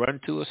 Run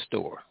to a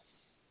store.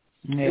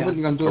 Yeah.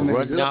 Or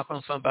run knock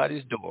on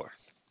somebody's door.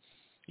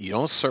 You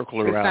don't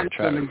circle around and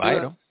try to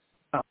fight them.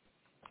 I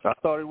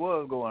thought he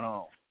was going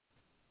home.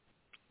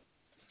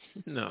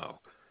 No.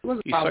 You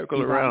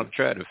circle around and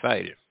try to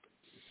fight him.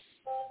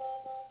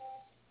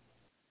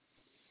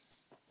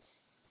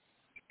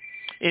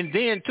 And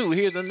then, too,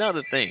 here's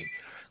another thing.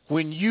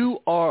 When you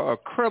are a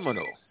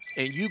criminal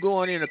and you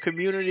going into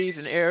communities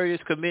and areas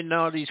committing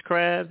all these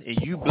crimes and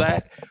you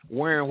black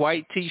wearing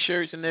white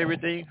T-shirts and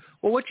everything,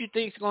 well, what you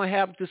think is going to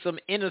happen to some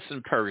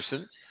innocent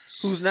person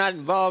who's not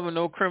involved in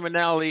no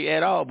criminality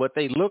at all, but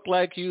they look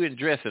like you and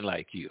dressing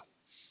like you?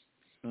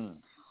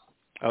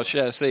 Or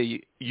should I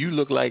say you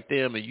look like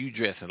them and you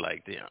dressing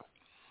like them?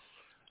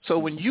 So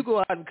when you go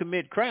out and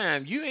commit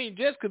crime, you ain't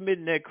just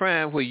committing that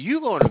crime where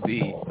you're going to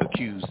be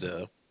accused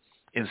of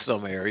in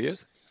some areas.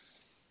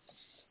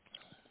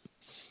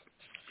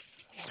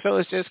 So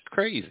it's just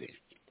crazy.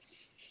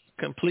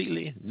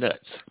 Completely nuts.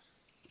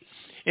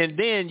 And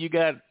then you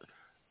got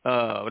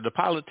the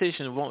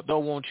politicians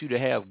don't want you to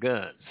have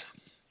guns.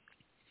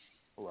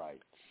 Right.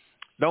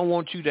 Don't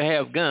want you to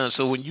have guns,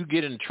 so when you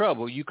get in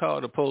trouble, you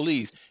call the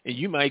police, and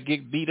you might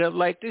get beat up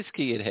like this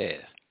kid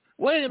has.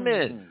 Wait a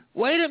minute.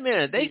 Wait a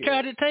minute. They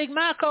tried to take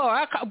my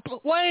car.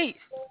 Wait.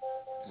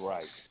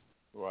 Right.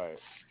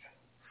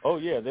 Oh,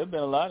 yeah, there have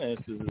been a lot of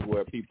instances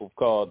where people have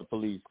called the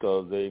police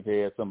because they've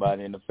had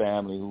somebody in the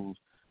family who's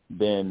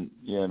been,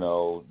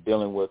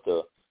 dealing with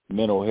a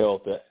mental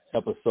health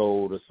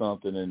episode or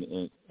something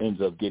and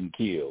ends up getting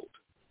killed,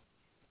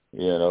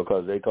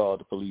 because they called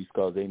the police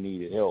because they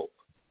needed help,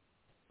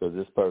 because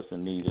this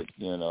person needed,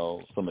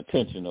 some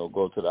attention or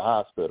go to the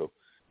hospital,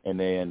 and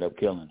they end up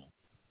killing them.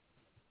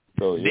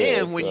 So,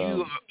 then when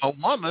you're a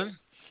woman,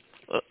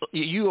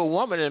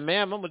 and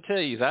ma'am, I'm going to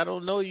tell you, I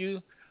don't know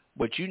you,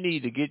 but you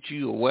need to get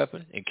you a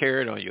weapon and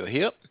carry it on your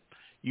hip.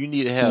 You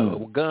need to have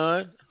a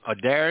gun, a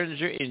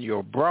Derringer in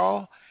your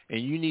bra,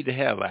 and you need to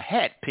have a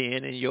hat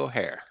pin in your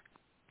hair.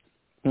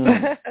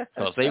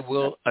 Because they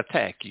will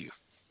attack you.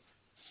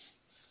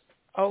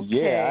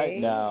 Okay.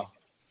 Yeah,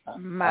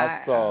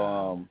 I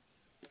saw...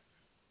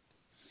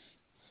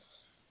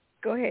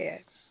 Go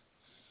ahead.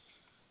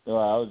 No,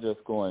 I was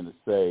just going to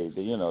say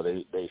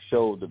that, they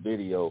showed the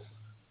video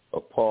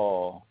of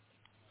Paul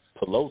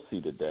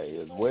Pelosi today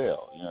as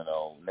well,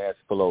 Nancy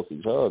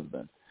Pelosi's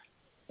husband.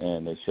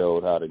 And they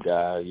showed how the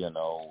guy,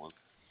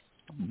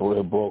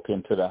 broke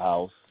into the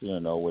house,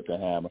 with the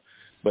hammer.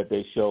 But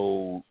they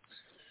showed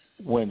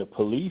when the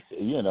police,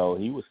 he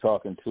was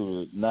talking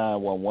to the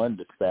 911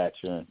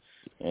 dispatcher,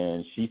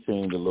 and she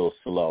seemed a little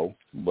slow.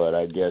 But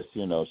I guess,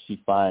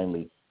 she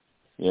finally,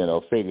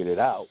 figured it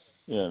out,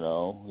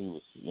 he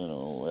was,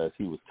 as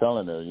he was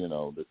telling her,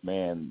 this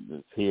man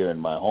is here in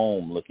my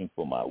home looking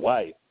for my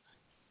wife,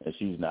 and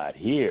she's not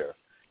here.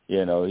 He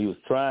was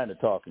trying to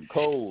talk in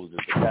codes. Is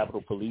the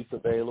Capitol Police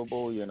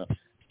available? He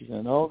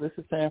said, no, this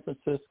is San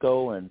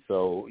Francisco. And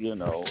so,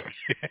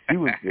 she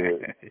was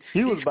good.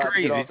 She was about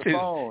to get off the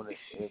phone.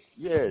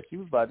 Yeah, she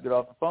was about to get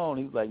off the phone.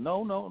 He was like,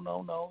 no,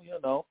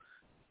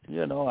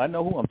 I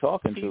know who I'm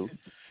talking to.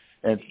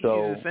 And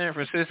so he's in San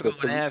Francisco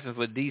and asking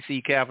for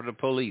D.C. Capitol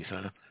Police,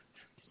 huh?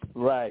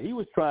 Right. He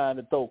was trying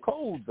to throw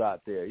codes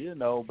out there,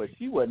 but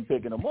she wasn't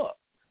picking them up,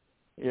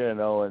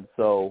 And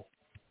so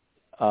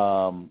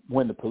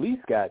when the police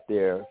got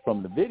there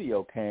from the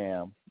video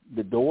cam,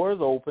 the doors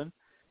open,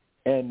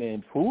 and the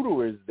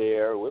intruder is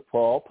there with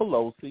Paul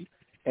Pelosi,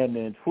 and the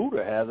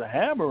intruder has a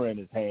hammer in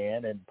his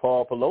hand, and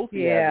Paul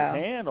Pelosi has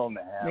his hand on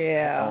the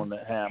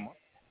hammer.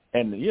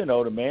 And,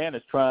 the man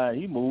is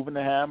he's moving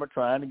the hammer,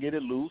 trying to get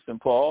it loose,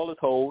 and Paul is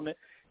holding it.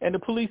 And the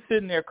police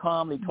sitting there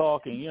calmly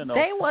talking,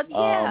 They were,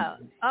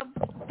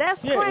 that's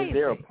crazy. Is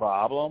there a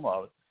problem?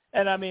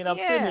 And, I'm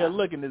sitting here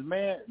looking, this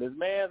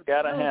man's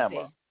got a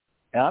hammer,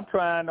 and I'm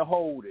trying to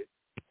hold it.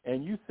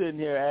 And you sitting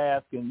here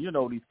asking,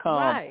 these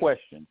calm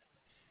questions.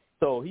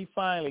 So he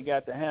finally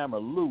got the hammer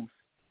loose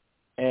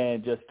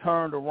and just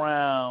turned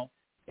around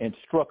and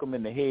struck him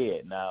in the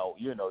head. Now,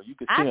 you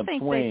could see him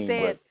swing. I think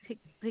they said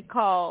he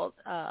called,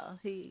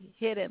 he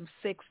hit him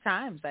 6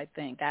 times, I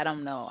think. I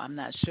don't know. I'm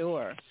not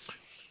sure.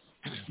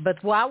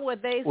 But why were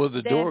they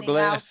standing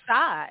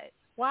outside?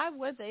 Why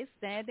were they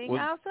standing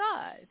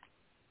outside?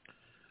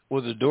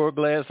 Was the door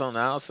glass on the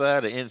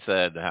outside or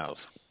inside the house?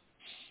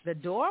 The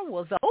door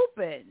was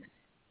open.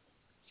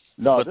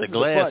 No, but the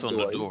glass on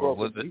the door,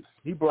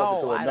 he broke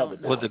it to another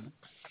door.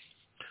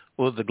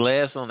 Was the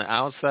glass on the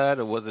outside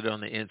or was it on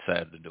the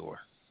inside of the door?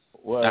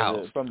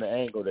 Well, from the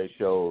angle they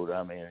showed,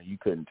 you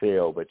couldn't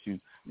tell, but you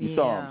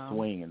saw him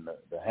swinging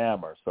the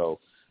hammer. So,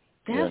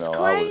 that's crazy.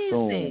 I would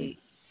assume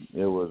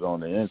it was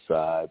on the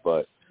inside.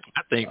 But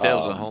I think that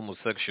was a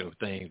homosexual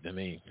thing to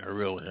me. I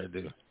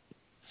do.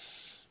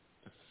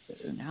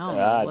 I don't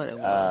know what it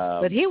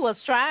was. But he was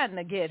trying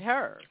to get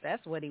her.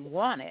 That's what he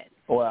wanted.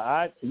 Well,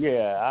 I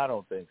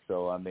don't think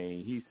so.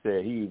 He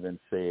even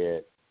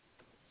said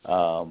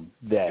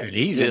that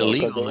he's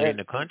illegally in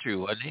the country,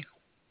 wasn't he?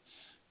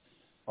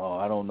 Oh,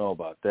 I don't know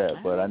about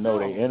that, but I know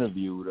they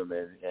interviewed him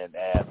and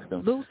asked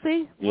him,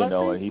 Lucy,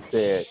 and he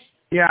said,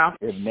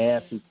 if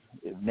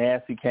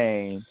Nancy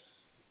came,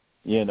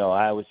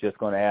 I was just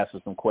going to ask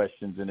her some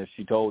questions, and if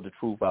she told the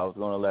truth, I was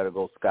going to let her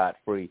go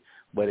scot-free.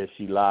 But if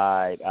she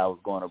lied, I was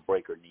going to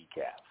break her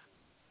kneecap.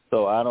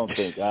 So I don't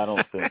think he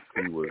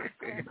was.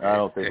 I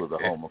don't think it was a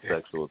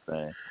homosexual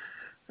thing.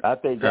 I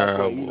think that's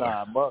what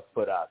Elon Musk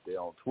put out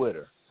there on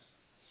Twitter.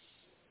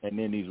 And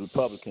then these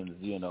Republicans,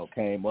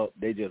 came up.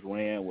 They just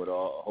ran with a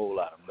whole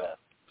lot of mess.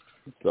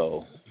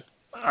 So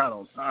I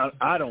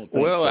don't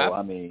think so.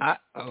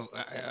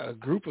 A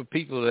group of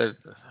people that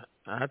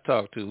I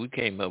talked to, we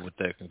came up with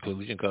that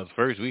conclusion because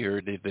first we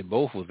heard that they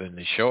both was in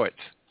the shorts.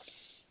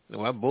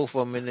 Why both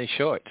of them in their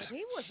shorts?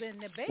 He was in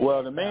the bed.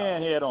 Well, the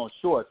man had on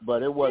shorts,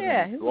 but it wasn't.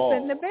 Yeah, he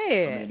was in the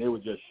bed. It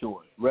was just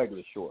shorts,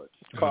 regular shorts.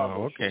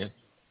 Cargo shorts.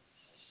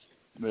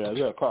 Yeah, they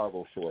had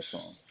cargo shorts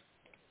on.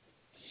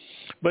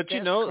 But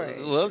crazy.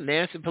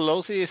 Nancy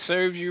Pelosi, it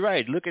serves you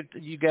right. Look at,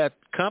 you got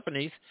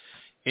companies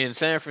in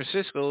San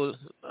Francisco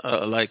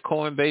like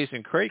Coinbase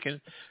and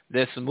Kraken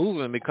that's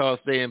moving because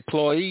their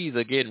employees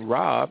are getting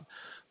robbed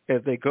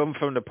as they come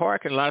from the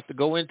parking lot to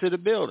go into the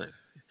building.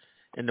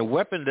 And the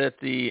weapon that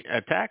the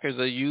attackers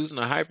are using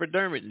are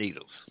hypodermic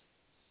needles.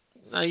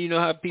 Now you know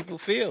how people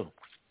feel.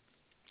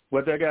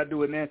 What that got to do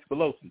with Nancy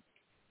Pelosi?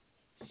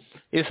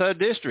 It's her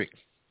district.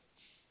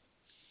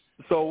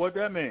 So what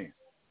that mean?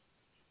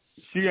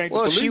 She ain't the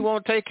police? She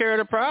won't take care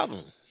of the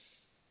problem.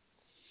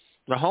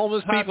 The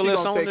homeless people that's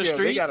on the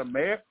street. They got a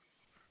mayor.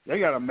 They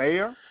got a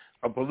mayor,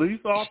 a police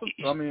officer.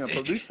 a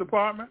police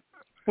department.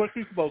 What's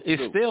she supposed to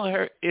do?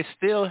 It's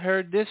still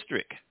her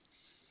district.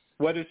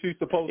 What is she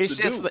supposed to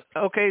do?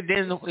 Okay,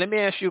 then let me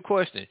ask you a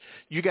question.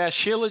 You got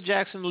Sheila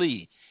Jackson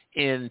Lee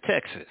in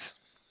Texas,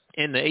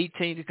 in the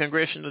 18th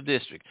Congressional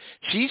District.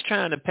 She's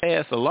trying to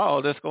pass a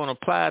law that's going to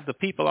apply to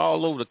people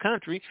all over the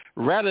country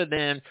rather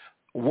than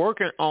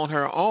working on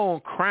her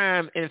own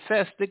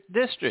crime-infested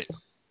district.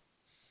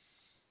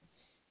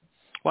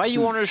 Why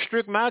you want to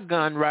restrict my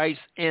gun rights?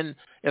 And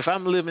if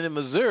I'm living in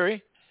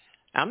Missouri,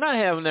 I'm not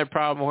having that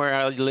problem where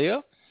I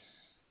live.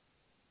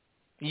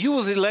 You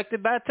was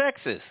elected by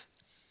Texas.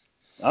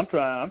 I'm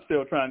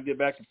still trying to get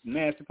back to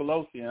Nancy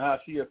Pelosi and how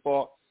she had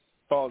fought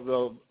cause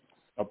of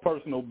a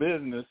personal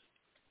business.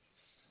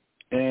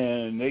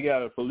 And they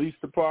got a police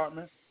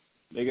department.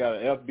 They got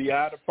an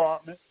FBI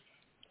department.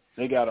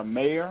 They got a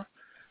mayor.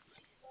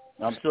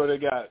 I'm sure they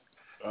got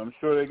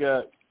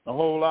a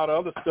whole lot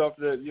of other stuff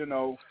that,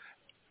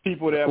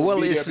 people that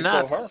would be there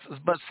before her.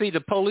 But see,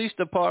 the police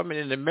department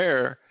and the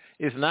mayor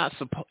It's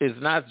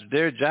not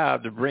their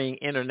job to bring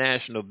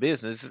international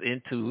business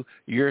into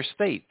your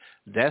state.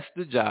 That's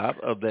the job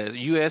of the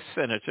U.S.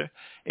 Senator,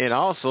 and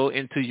also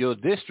into your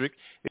district.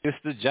 It's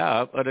the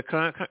job of the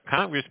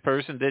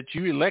congressperson that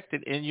you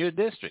elected in your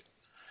district.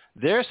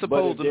 They're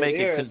supposed to make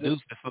it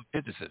conducive for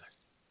businesses.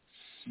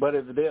 But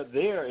if they're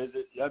there,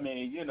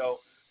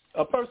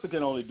 a person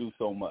can only do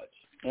so much.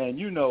 And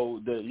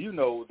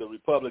the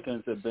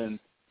Republicans have been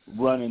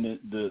running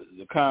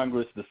the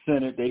Congress, the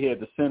Senate. They had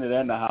the Senate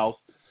and the House,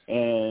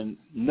 and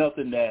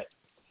nothing that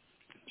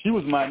she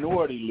was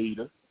minority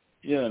leader,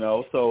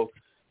 So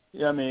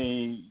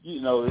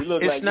it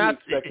looked like not.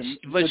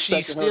 But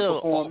she's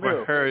still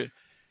over her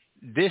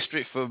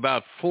district for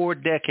about 4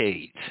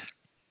 decades.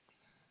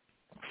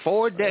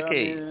 4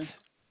 decades.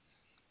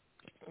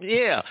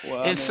 Yeah.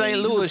 In St.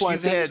 Louis,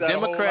 you've had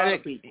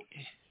Democratic.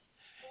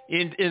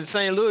 In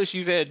St. Louis,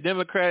 you've had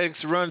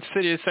Democrats run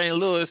city of St.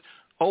 Louis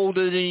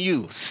older than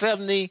you,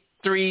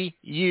 73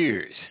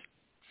 years.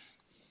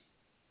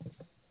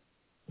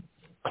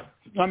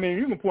 I mean,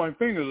 you can point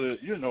fingers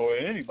at,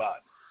 at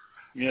anybody.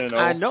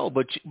 I know,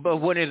 but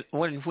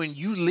when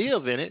you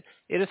live in it,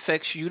 it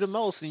affects you the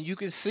most, and you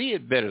can see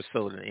it better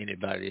so than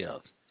anybody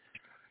else.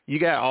 You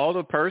got all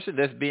the person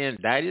that's being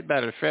indicted by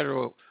the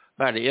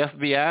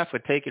FBI for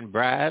taking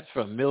bribes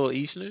from Middle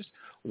Easterners.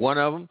 One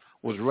of them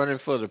was running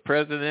for the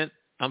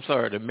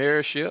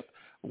mayorship,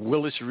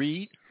 Willis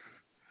Reed.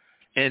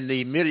 And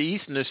the Middle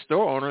Eastern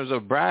store owners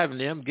are bribing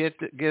them.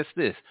 Guess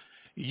this: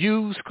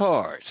 used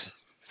cars,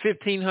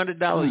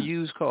 $1,500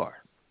 used car.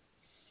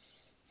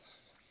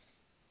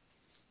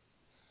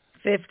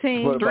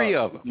 15. 3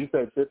 of them. You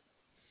said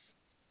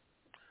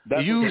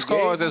used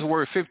cars that's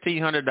worth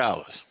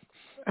 $1,500.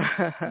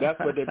 That's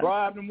what they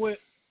bribed them with.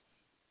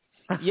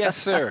 Yes,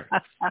 sir.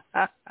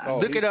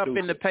 Look it up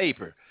in the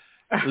paper.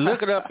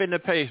 Look it up in the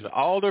paper.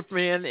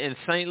 Aldermen in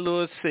St.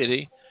 Louis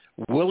City.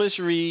 Willis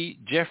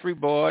Reed, Jeffrey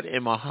Boyd,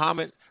 and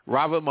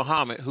Robert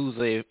Muhammad, who's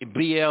a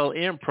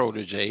BLM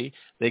protege.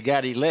 They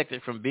got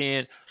elected from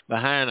being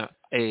behind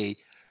a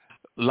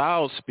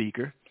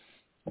loudspeaker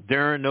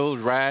during those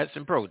riots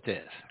and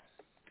protests.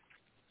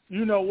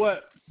 You know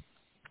what?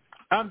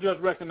 I'm just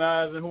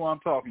recognizing who I'm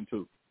talking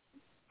to.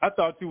 I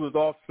thought you was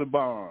Officer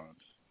Barnes.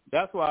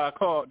 That's what I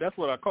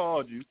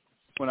called you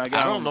when I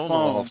got on the phone. I don't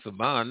know no Officer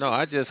Barnes. No,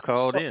 I just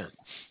called in.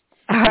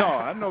 No,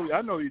 I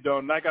know you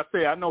don't. Like I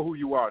say, I know who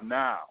you are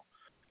now.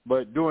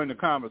 But during the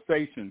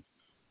conversation,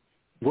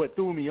 what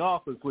threw me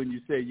off is when you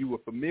said you were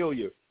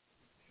familiar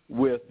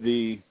with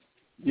the,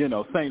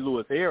 St.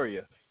 Louis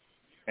area.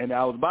 And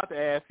I was about to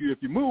ask you if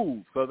you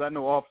moved, because I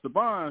know Officer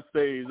Barnes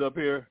stays up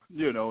here,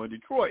 in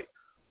Detroit.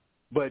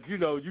 But, you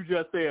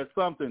just said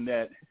something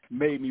that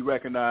made me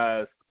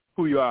recognize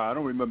who you are. I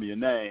don't remember your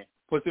name.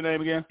 What's your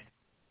name again?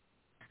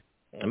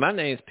 My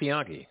name's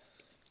Pianki.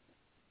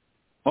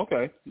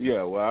 Okay.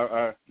 Yeah,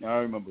 well, I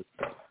remember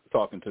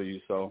talking to you,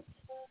 so.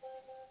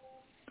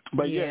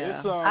 But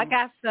yeah, it's, I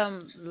got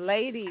some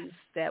ladies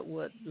that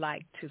would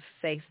like to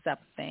say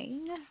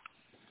something.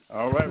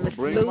 All right, Miss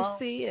bring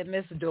Lucy and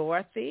Miss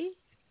Dorothy.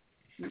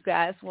 You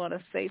guys want to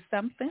say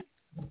something?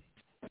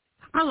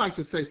 I'd like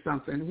to say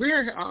something.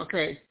 We're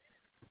okay.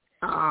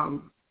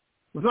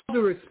 With all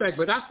due respect,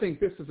 but I think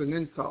this is an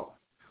insult.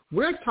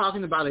 We're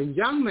talking about a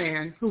young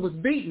man who was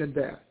beaten to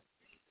death,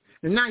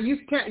 and now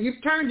you've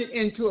turned it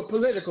into a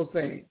political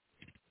thing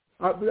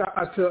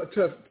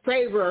to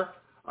favor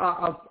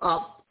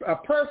a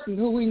person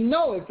who we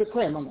know is a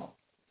criminal.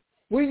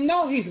 We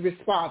know he's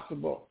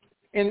responsible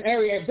in an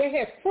area. They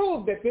have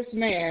proved that this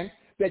man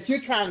that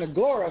you're trying to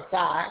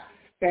glorify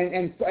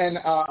and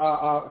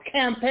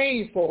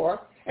campaign for,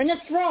 and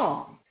it's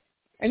wrong,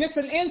 and it's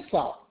an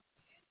insult.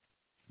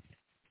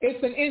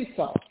 It's an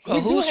insult. Well,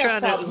 who's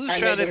trying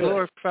to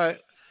glorify?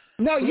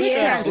 No, you're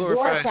trying to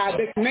glorify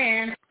this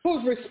man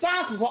who's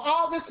responsible for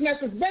all this mess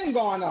that's been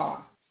going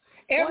on.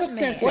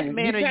 What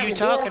man are you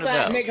talking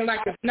about? Making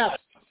like it's nothing.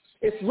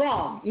 It's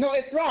wrong. No,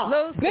 it's wrong.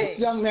 Lucy, this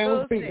young man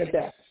was beaten to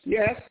death.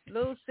 Yes.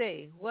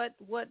 Lucy, what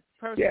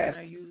person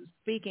are you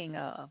speaking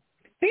of?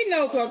 He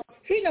knows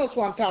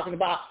who I'm talking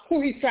about.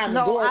 Who he's trying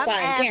to glorify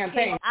and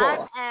campaign for.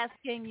 I'm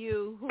asking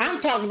you.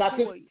 I'm talking about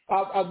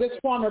this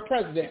former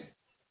president.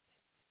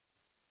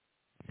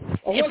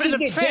 Donald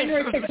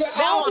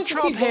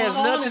Trump has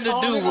nothing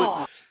to do with.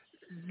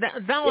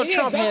 Donald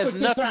Trump has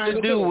nothing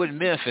to do with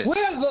Memphis.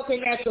 We're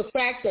looking at the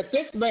fact that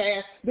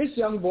this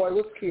young boy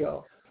was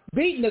killed,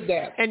 beaten to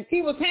death, and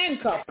he was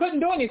handcuffed, couldn't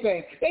do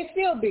anything. They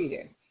still beat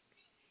him.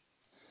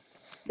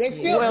 Beat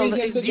him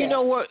to death. You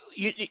know what,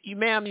 you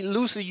ma'am,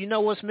 Lucy, you know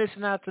what's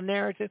missing out the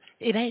narrative?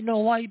 It ain't no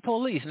white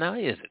police now,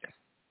 is it?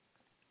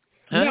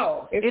 Huh?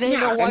 No, it ain't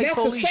not. no white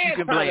police you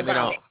can blame it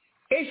on.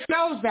 It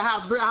shows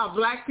how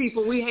black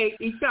people, we hate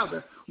each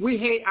other. We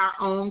hate our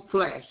own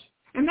flesh.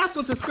 And that's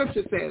what the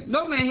scripture says.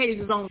 No man hates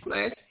his own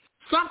flesh.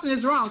 Something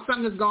is wrong.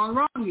 Something has gone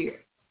wrong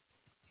here.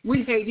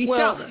 We hate each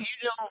other.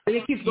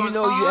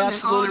 You're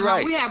absolutely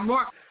right. We have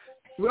more.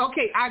 Well,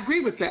 okay, I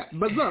agree with that.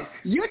 But look,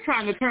 you're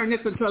trying to turn this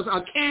into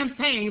a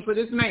campaign for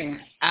this man.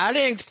 I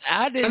did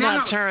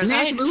not turn.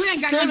 Nancy, we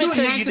ain't got nothing to do with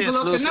Nancy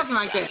Pelosi, nothing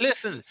like that.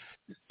 Listen,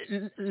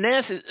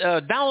 Nancy,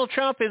 Donald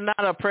Trump is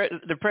not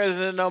the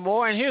president no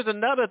more. And here's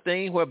another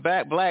thing where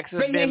blacks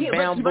have been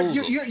bamboozled. But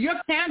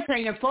you're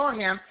campaigning for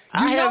him. You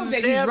I know have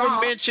that never he's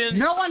wrong. mentioned.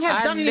 No one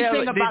has done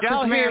anything about this man. Did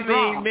y'all hear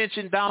me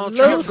mention Donald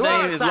Trump's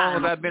name as long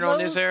as I've been on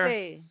this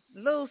air?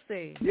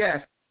 Lucy.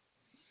 Yes.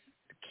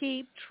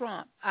 Keep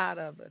Trump out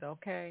of it,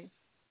 okay?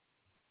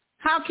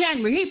 How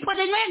can we? He put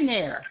it in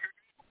there.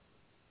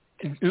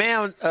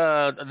 Ma'am,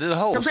 the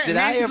host, did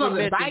I ever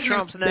mention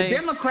Trump's name? The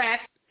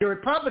Democrats, the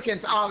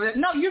Republicans, all that.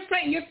 No, you're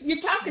saying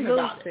you're talking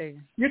about it.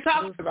 You're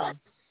talking about it.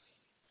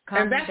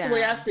 And that's the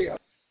way I feel.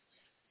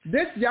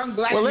 This young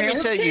black man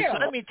was killed.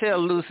 Let me tell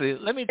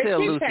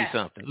Lucy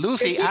something.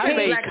 Lucy, I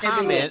made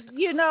comment.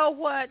 You know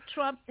what?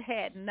 Trump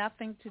had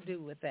nothing to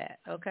do with that,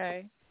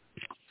 okay?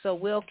 So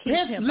we'll keep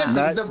him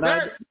out.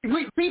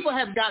 People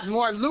have gotten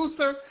more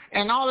looser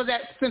and all of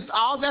that since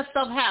all that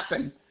stuff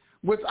happened.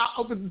 With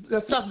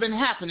the stuff been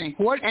happening.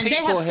 And they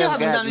still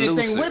haven't done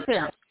anything with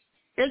him.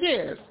 It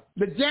is.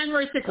 The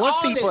January 6th.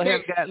 What people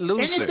have got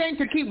looser? Anything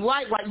to keep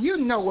white. You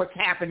know what's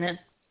happening.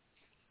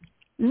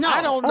 No.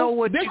 I don't know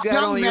what you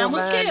got on your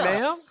mind,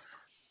 ma'am.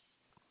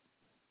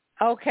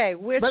 Okay,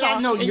 but I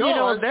know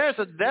yours.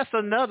 That's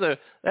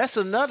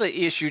another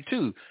issue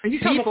too.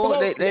 People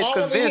they've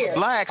convinced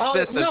blacks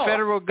that the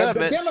federal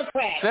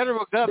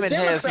government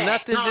has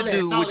nothing to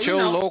do with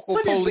your local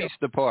police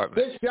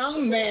department. This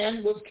young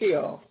man was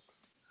killed.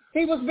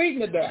 He was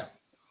beaten to death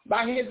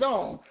by his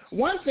own.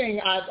 One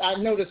thing I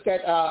noticed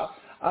that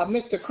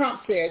Mr.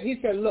 Trump said. He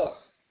said, "Look,"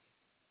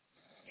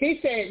 he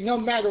said, "no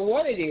matter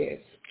what it is,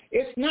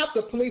 it's not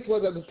the police,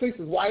 whether the police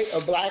is white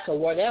or black or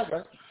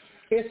whatever.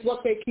 It's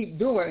what they keep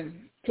doing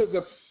to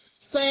the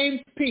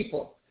same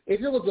people.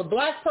 If it was a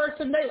black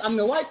person,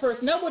 the white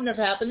person, that wouldn't have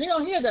happened. You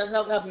don't hear that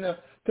happen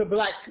to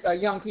black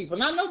young people.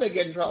 And I know they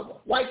get in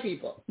trouble. White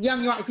people,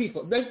 young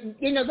people, they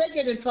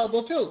get in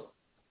trouble too.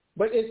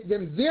 But it's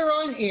them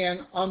zeroing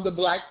in on the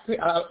black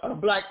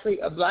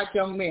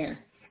young men,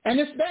 and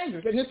it's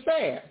dangerous and it's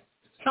sad.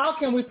 How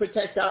can we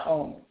protect our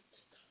own?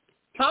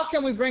 How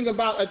can we bring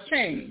about a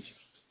change?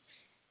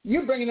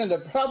 You're bringing in the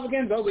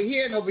Republicans over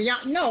here and over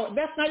yonder. No,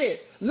 that's not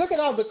it. Look at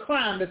all the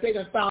crime that they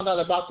done found out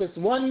about this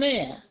one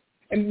man,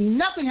 and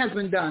nothing has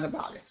been done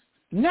about it.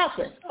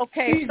 Nothing.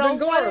 Okay, He's so been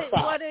glorified.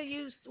 what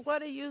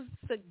do you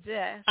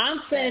suggest?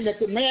 I'm saying that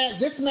this man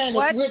is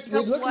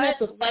looking at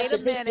the fact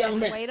that this young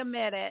man. Wait a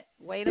minute.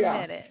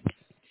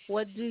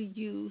 What do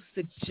you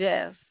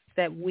suggest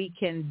that we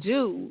can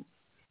do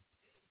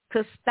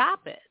to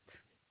stop it?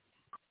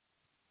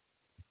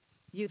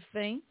 You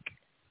think?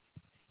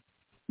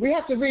 We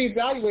have to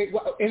reevaluate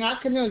in our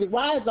community.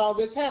 Why is all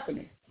this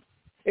happening?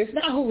 It's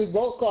not who we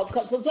vote for.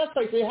 Because let's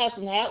face it, it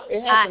hasn't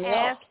happened. I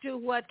asked you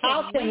what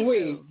can we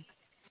do?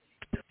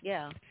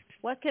 Yeah.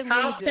 What can we do?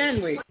 How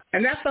can we?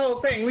 And that's the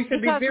whole thing. We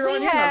should be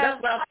zeroing in on.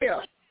 That's what I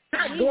feel.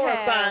 Not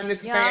glorifying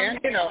this man,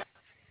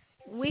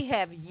 We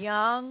have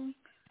young,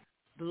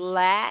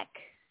 black,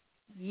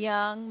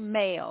 young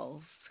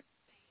males,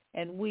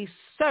 and we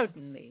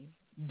certainly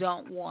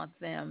don't want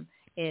them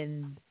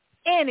in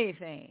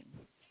anything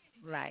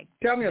like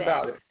Tell me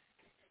about it.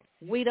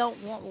 We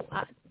don't want,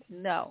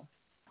 no.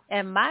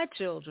 And my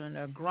children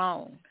are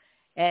grown.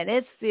 And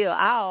it's still,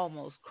 I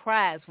almost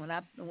cried when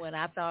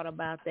I thought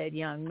about that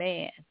young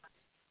man.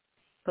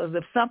 Because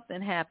if something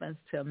happens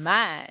to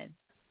mine,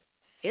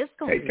 it's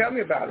going to be tell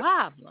me about a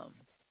problem.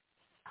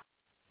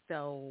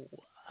 So,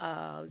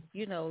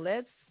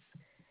 let's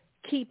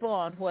keep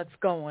on what's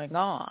going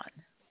on.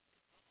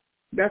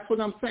 That's what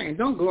I'm saying.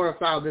 Don't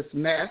glorify this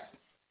mess.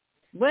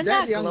 We're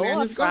not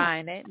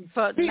glorifying it.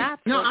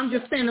 I'm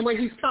just saying the way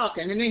he's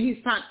talking. And then he's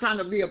trying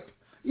to be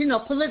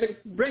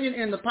bringing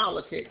in the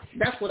politics.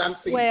 That's what I'm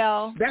seeing.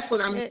 Well, that's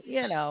what I'm. But,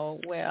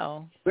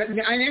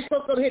 and it's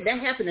supposed to hit that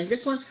happened in this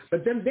one,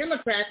 but them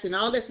Democrats and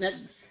all this,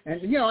 and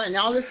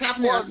all this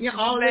happening. Well,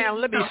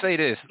 let me say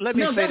this. That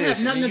has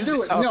nothing to do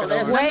with it. No, that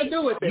has nothing to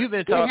do with it. You've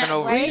been talking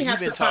over me. You've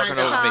been talking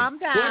over me. Calm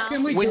down. What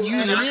can we do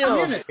in our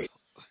community?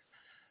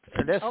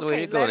 And that's the way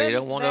they go. They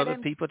don't want other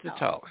people to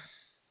talk.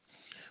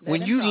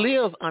 When you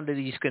live under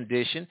these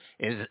conditions,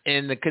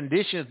 and the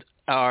conditions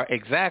are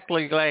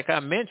exactly like I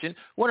mentioned,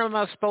 what am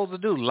I supposed to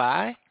do?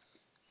 Lie?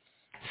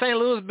 St.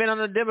 Louis has been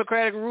under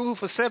Democratic rule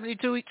for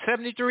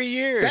 73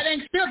 years. That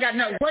ain't still got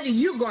nothing. What are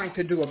you going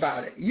to do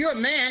about it? You're a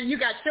man. You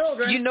got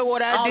children. You know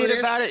what I did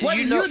about it? What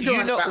are you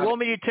doing about it? Want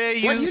me to tell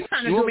you? What are you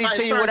trying to you do want me to about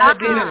tell you it? what I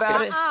did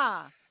about it?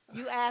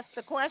 You asked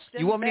the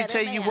question. You want me to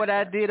tell you what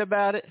I did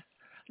about it?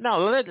 No,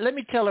 let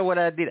me tell her what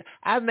I did.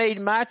 I made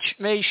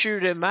sure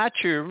that my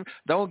children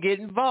don't get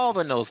involved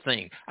in those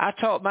things. I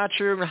taught my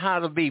children how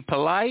to be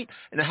polite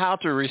and how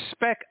to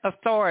respect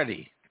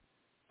authority.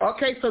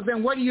 Okay, so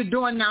then what are you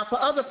doing now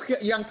for other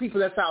young people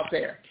that's out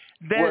there?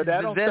 When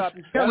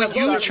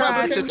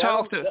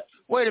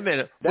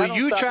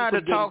you try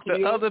to talk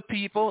to other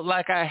people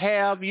like I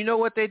have, you know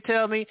what they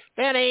tell me?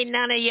 That ain't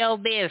none of your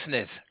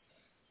business.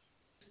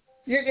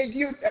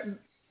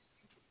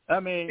 I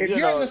mean, if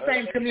you're in the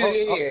same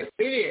community,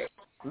 it is.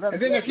 And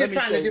then if you're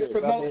trying to just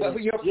promote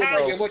your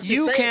party, what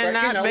you say,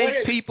 cannot but,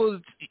 make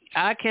people.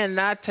 I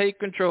cannot take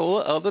control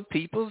of other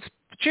people's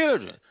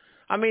children.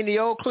 I mean, the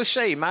old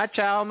cliche, "My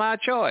child, my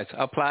choice,"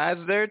 applies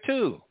there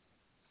too.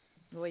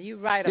 Well, you're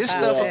right this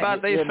about stuff that.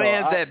 about they saying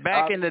that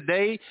back in the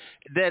day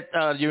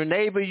that your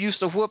neighbor used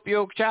to whoop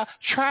your child.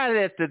 Try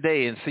that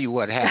today and see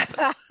what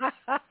happens.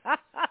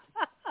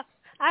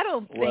 I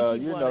don't think.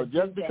 Well,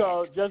 just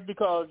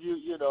because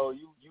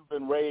you've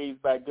been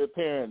raised by good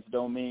parents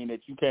don't mean that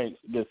you can't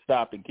get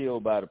stopped and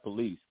killed by the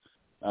police.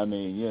 I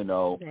mean,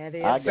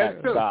 I got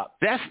stopped.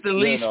 That's the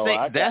least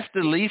thing. That's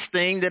the least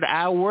thing that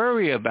I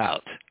worry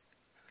about.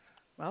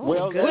 Oh,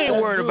 well, we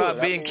ain't worried about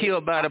being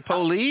killed by the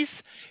police.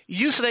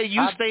 You say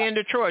you stay in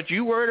Detroit.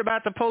 You worried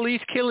about the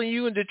police killing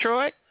you in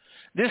Detroit?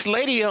 This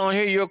lady on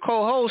here, your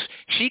co-host,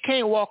 she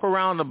can't walk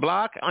around the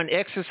block and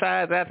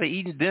exercise after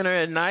eating dinner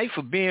at night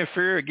for being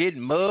fear of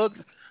getting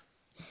mugged.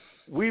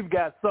 We've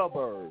got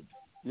suburbs.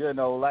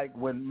 Like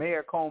when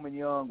Mayor Coleman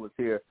Young was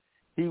here,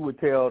 he would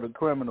tell the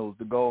criminals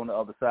to go on the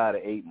other side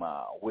of 8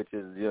 Mile, which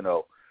is,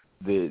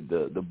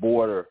 the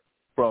border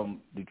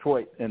from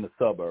Detroit in the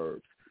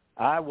suburbs.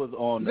 I was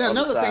on the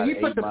other side he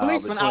put the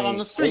policemen out on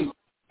the street.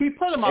 He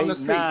put them on the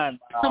street.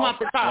 Come out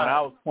the car. When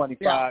I was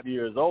 25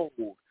 years old,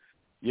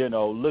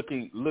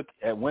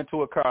 went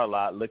to a car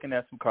lot, looking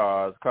at some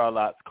cars. Car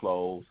lot's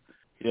closed.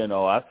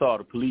 I saw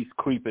the police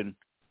creeping,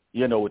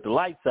 with the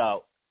lights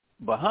out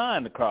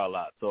behind the car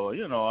lot. So,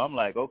 I'm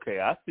like, okay,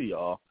 I see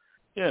y'all.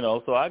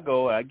 So I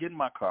get in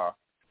my car.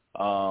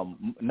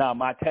 Now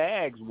my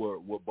tags were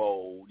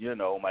bold.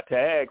 My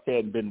tags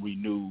hadn't been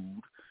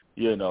renewed.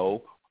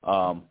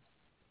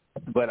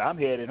 But I'm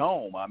headed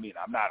home. I mean,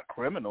 I'm not a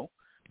criminal.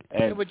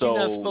 And but you're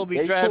not supposed to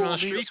be driving on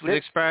the streets with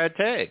expired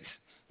tags.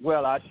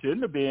 Well, I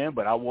shouldn't have been,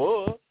 but I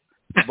was.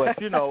 But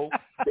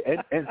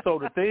and so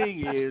the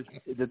thing is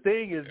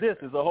this: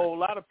 there's a whole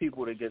lot of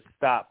people that get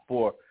stopped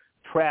for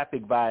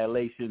traffic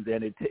violations,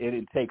 and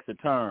it takes a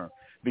turn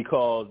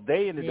because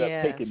they ended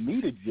up taking me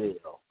to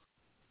jail,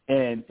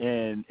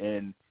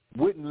 and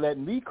wouldn't let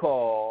me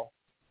call,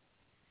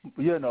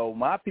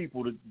 my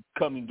people to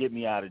come and get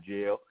me out of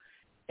jail,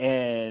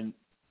 and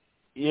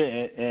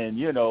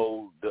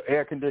the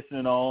air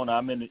conditioning on.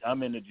 I'm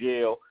in the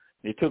jail.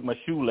 They took my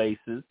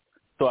shoelaces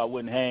so I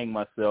wouldn't hang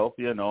myself,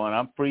 and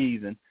I'm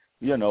freezing,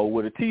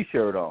 with a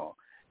T-shirt on.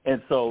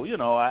 And so,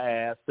 I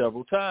asked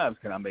several times,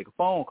 can I make a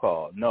phone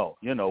call? No.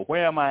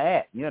 Where am I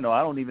at? I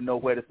don't even know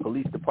where this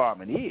police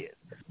department is.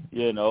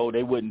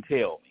 They wouldn't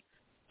tell me.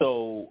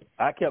 So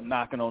I kept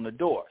knocking on the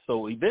door.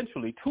 So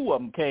eventually 2 of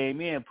them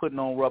came in putting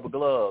on rubber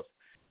gloves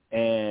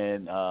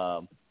and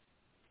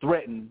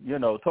threatened,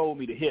 told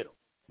me to hit them.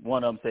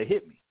 One of them said,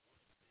 hit me.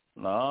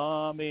 No,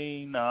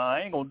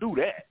 I ain't going to do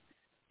that.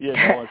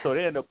 And so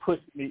they ended up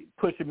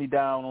pushing me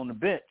down on the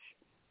bench.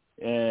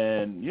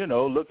 And,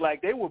 looked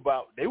like they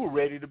were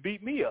ready to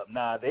beat me up.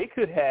 Now, they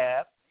could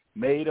have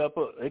made up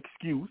an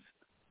excuse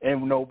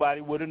and nobody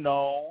would have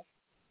known,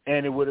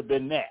 and it would have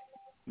been that.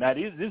 Now,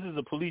 this is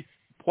a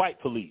white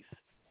police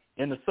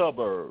in the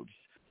suburbs.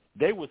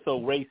 They were so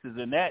racist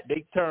in that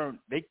they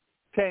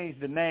changed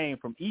the name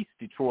from East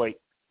Detroit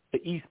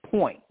to East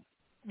Point.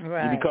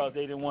 Right. Because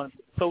they didn't want to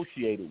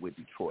associate it with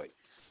Detroit.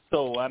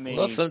 So, I mean...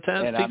 Well,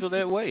 sometimes people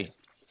that way.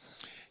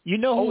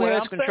 Who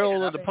has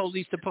control of the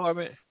police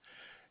department?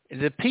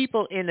 The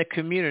people in the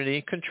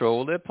community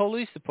control their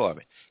police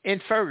department.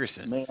 In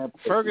Ferguson,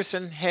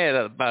 Ferguson had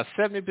about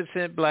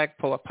 70% black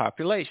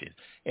population.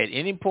 At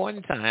any point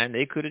in time,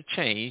 they could have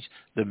changed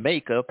the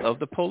makeup of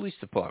the police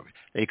department.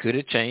 They could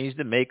have changed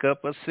the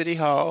makeup of City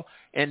Hall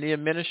and the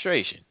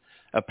administration.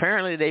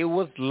 Apparently, they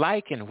was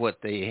liking what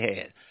they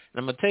had. And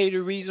I'm going to tell you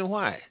the reason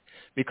why.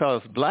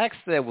 Because blacks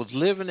that was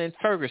living in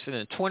Ferguson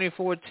in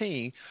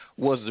 2014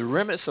 was the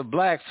remnants of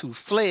blacks who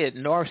fled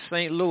North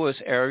St. Louis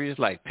areas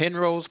like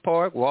Penrose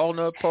Park,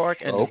 Walnut Park,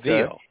 and the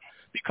Ville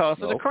because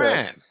of the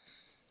crime.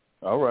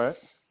 All right.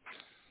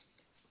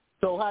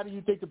 So how do you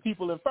think the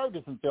people in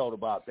Ferguson felt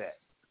about that?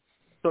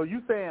 So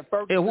you saying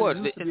Ferguson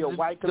used to be a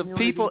white community?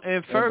 The people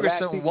in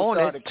Ferguson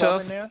wanted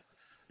tough.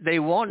 They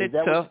wanted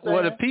tough. Well,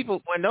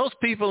 when those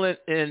people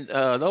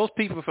those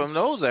people from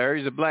those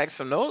areas, the blacks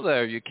from those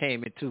areas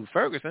came into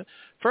Ferguson,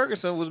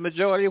 Ferguson was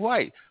majority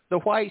white. The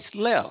whites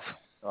left.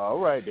 All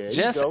right, there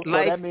you go. So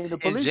that means the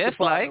police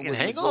department was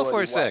hang on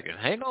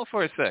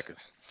for a second.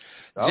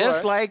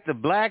 Like the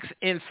blacks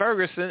in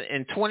Ferguson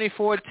in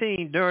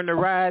 2014 during the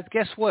riots,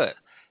 guess what?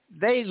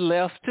 They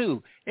left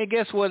too. And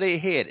guess where they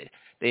headed?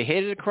 They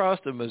headed across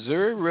the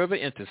Missouri River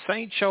into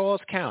St.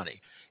 Charles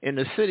County in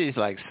the cities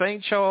like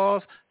St.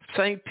 Charles,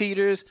 St.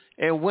 Peters,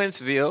 and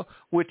Wentzville,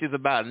 which is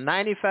about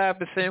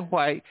 95%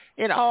 white,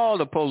 and all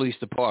the police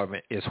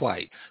department is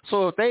white.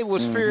 So if they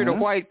was feared a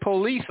white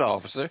police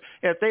officer,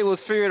 if they was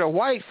feared of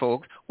white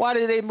folks, why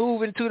did they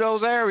move into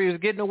those areas,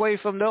 getting away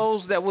from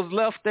those that was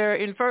left there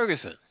in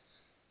Ferguson?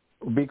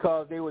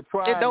 Because they were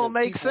trying. It don't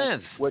make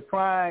sense. We're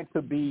trying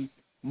to be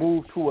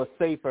moved to a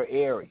safer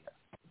area.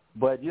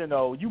 But,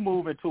 you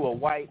move into a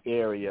white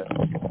area,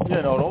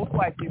 those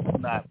white people are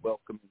not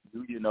welcome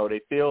you. You know,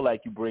 they feel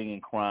like you're bringing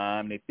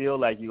crime. They feel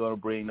like you're going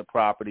to bring the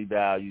property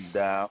values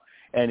down.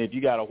 And if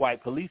you got a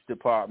white police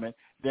department,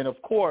 then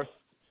of course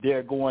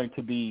they're going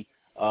to be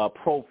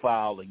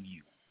profiling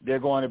you. They're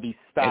going to be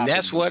stopping. And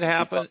that's you. what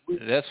happened.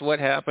 That's what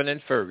happened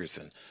in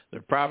Ferguson. The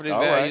property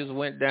values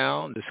went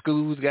down. The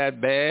schools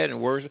got bad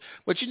and worse.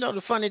 But you know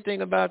the funny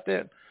thing about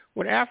that,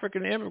 when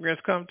African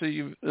immigrants come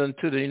to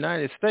the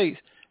United States,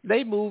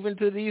 they move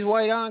into these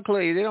white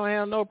enclaves. They don't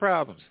have no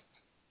problems,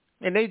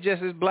 and they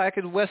just as black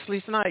as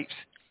Wesley Snipes.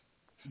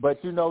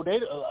 But you know,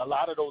 a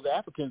lot of those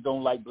Africans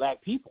don't like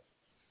black people.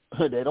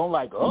 They don't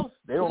like us.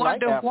 They don't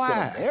like African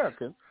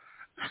Americans.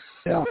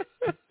 Yeah.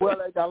 Well,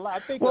 I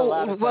think a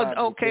lot of times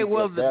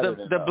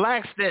the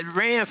blacks that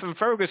ran from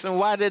Ferguson,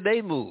 why did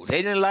they move?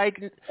 They didn't like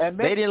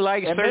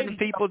certain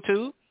people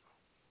too.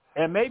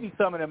 And maybe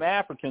some of them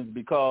Africans,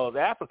 because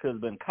Africa's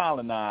been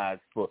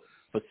colonized for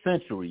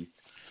centuries.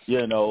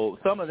 You know,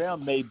 some of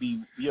them may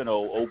be, you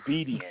know,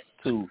 obedient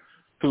to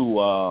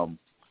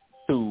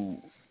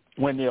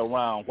when they're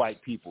around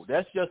white people.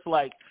 That's just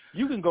like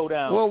you can go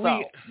down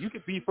south. You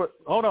can be from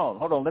hold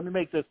on. Let me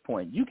make this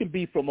point. You can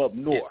be from up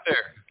north. Yes,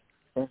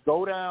 and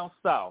go down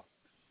south,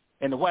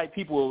 and the white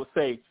people will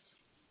say,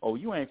 "Oh,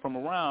 you ain't from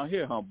around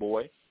here, huh,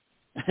 boy?"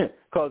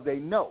 Because they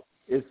know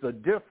it's a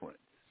difference.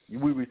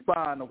 We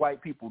respond to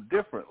white people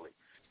differently,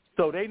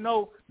 so they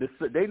know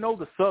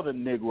the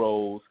Southern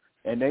Negroes,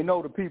 and they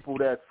know the people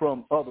that's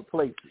from other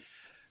places.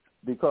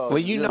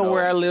 Because you know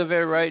where I live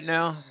at right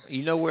now.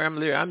 You know where I'm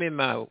living.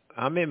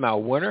 I'm in my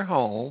winter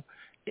home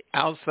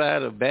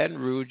outside of Baton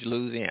Rouge,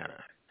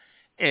 Louisiana.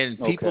 And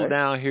people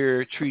down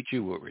here treat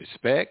you with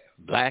respect,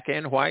 black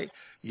and white.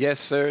 Yes,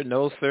 sir.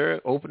 No, sir.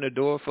 Open the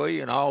door for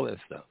you and all that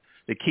stuff.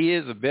 The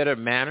kids are better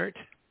mannered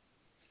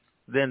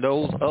than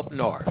those up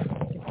north.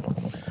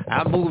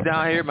 I moved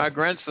down here. My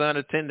grandson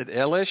attended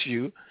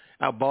LSU.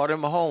 I bought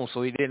him a home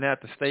so he didn't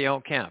have to stay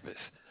on campus.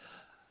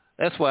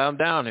 That's why I'm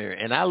down here,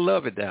 and I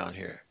love it down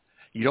here.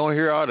 You don't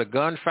hear all the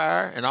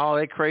gunfire and all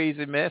that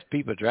crazy mess.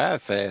 People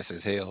drive fast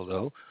as hell,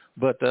 though.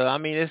 But,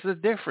 it's a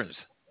difference.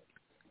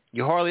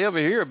 You hardly ever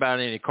hear about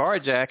any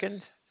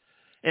carjacking.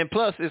 And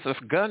plus, it's a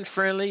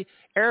gun-friendly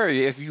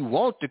area. If you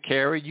want to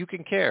carry, you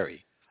can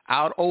carry.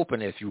 Out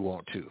open if you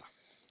want to.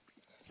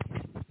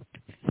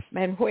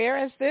 And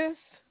where is this?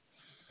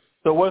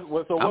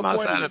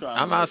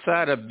 I'm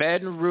outside of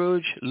Baton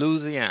Rouge,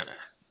 Louisiana.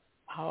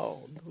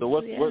 Oh,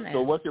 Louisiana.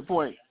 So what's your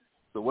point?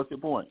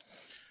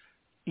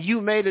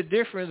 You made a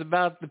difference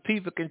about the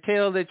people can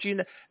tell that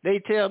they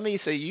tell me,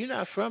 say, you're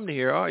not from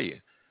here, are you?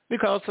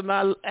 Because of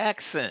my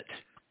accent.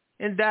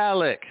 In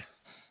dialect.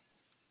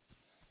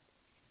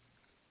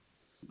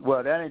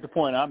 Well, that ain't the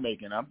point I'm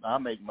making.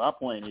 I'm making my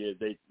point is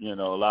that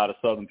a lot of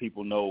Southern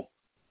people know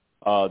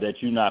that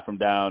you're not from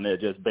down there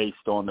just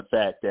based on the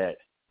fact that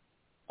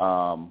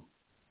Well,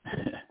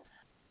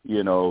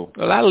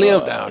 I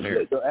live down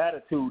here. The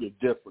attitude is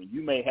different.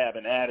 You may have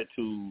an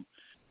attitude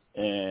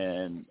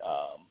and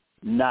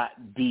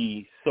not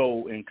be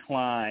so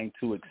inclined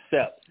to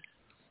accept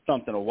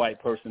something a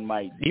white person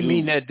might do.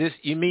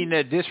 You mean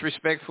that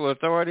disrespectful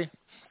authority?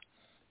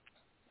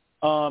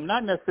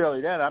 Not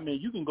necessarily that. I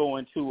mean, you can go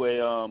into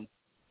a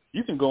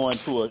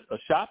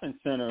shopping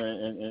center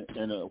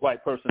and a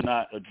white person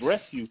not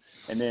address you,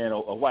 and then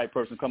a white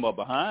person come up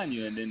behind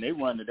you, and then they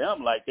run to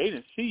them like they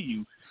didn't see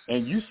you,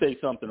 and you say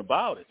something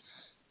about it.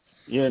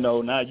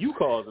 Now you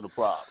causing a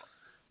problem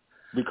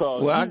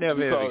because I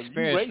never have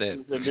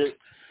experienced that.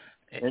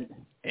 And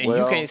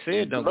you can't say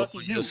it don't go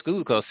to your school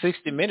because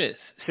 60 Minutes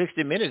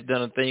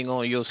done a thing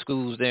on your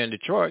schools there in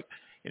Detroit,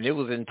 and it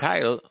was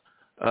entitled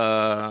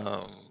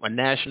a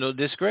national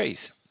disgrace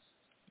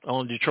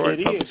on Detroit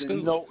public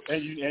schools.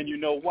 And you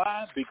know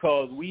why?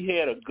 Because we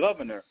had a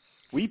governor.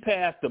 We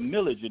passed a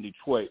millage in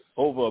Detroit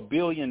over $1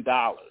 billion.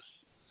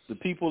 The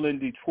people in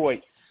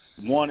Detroit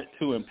wanted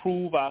to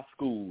improve our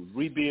schools,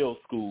 rebuild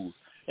schools.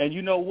 And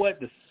you know what?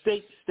 The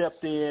state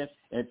stepped in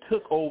and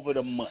took over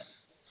the money.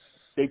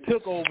 They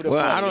took over the money.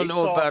 Well, I don't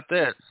know about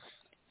that.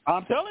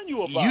 I'm telling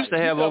you about it. Used to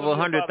have over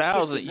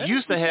 100,000.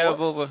 Used to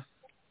have over.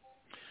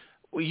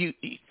 Well, let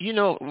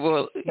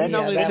me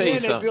tell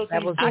you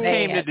something. I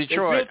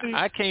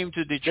came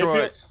to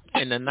Detroit.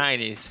 In the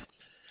 90s.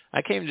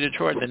 I came to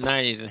Detroit in the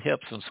 90s and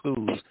helped some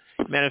schools.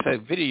 Matter of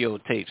fact,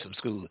 videotaped some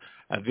schools.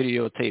 I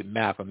videotaped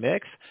Malcolm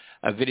X.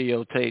 I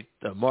videotaped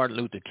Martin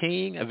Luther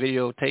King. I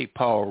videotaped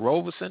Paul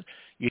Robeson.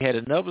 You had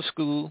another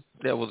school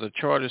that was a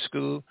charter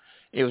school.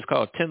 It was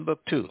called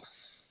Timbuktu.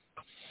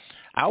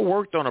 I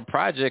worked on a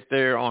project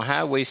there on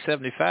Highway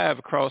 75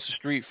 across the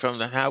street from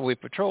the Highway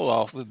Patrol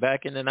Office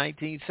back in the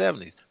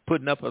 1970s,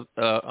 putting up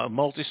a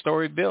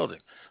multi-story building.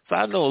 So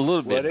I know a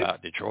little bit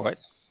about Detroit.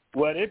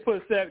 Well, they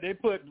put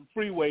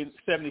Freeway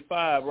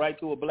 75 right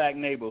through a black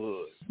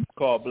neighborhood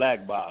called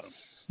Black Bottom.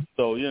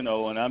 So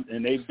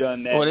and they've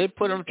done that. Well, they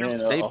put them through.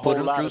 They put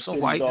them through some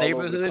white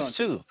neighborhoods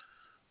too.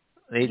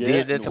 They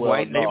did that to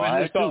white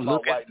neighborhoods too.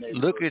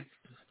 Look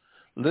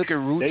at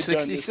Route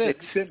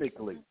 66.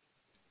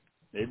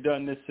 They've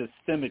done this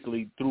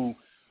systemically through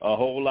a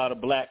whole lot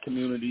of black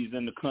communities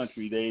in the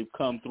country. They've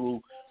come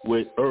through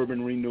with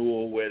urban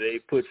renewal where they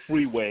put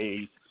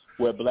freeways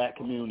where black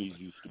communities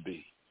used to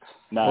be.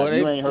 Now,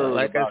 you ain't heard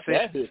about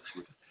that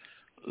history.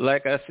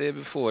 Like I said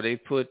before, they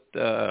put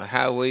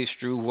highways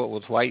through what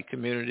was white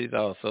communities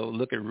also.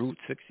 Look at Route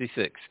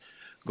 66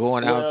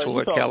 going out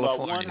toward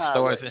California. It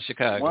starts in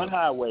Chicago. One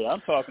highway.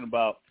 I'm talking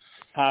about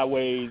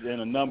highways in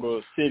a number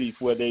of cities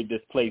where they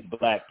displaced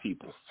black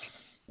people.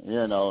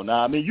 You know,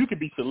 now, I mean, you could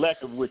be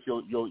selective with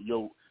your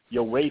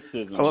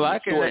racism. Well, I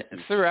can name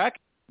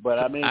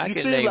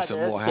like some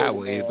more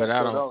highways, but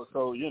I don't.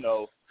 So, you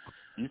know,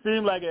 you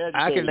seem like an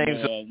educated man. I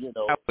can name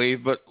some highways,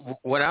 but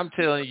what I'm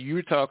telling you,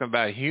 you're talking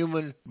about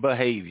human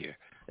behavior.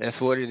 That's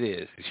what it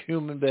is. It's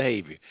human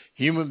behavior.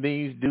 Human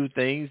beings do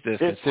things that's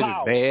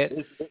considered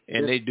bad,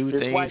 and they do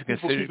things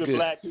considered good. It's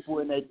black people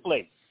in their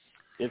place.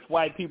 It's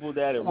white people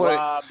that have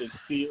robbed and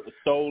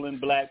stolen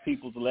black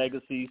people's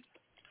legacies,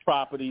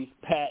 properties,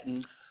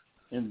 patents,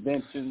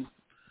 inventions,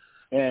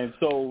 and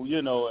so,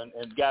 you know, and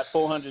got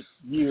 400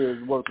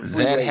 years worth of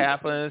free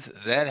labor.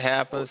 That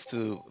happens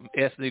to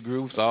ethnic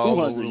groups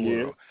all over the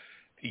world.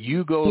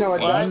 You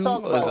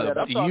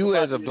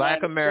as a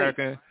black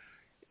American,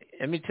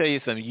 let me tell you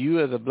something. You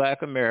as a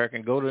black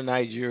American, go to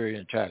Nigeria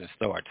and try to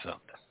start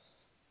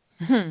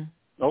something.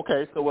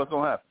 Okay, so what's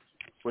going to happen?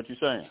 What you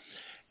saying?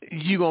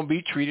 You're going to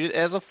be treated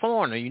as a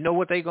foreigner. You know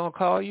what they're going to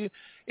call you?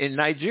 In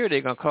Nigeria,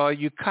 they're going to call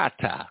you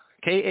Kata,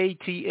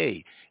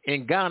 Kata.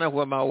 In Ghana,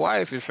 where my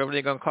wife is from,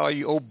 they're going to call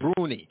you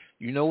Obruni.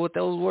 You know what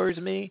those words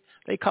mean?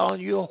 They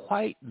calling you a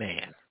white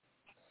man.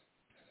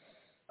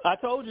 I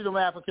told you them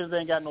Africans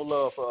ain't got no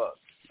love for us.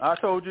 I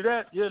told you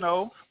that, you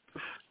know.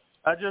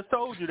 I just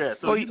told you that.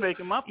 So you're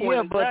making my point.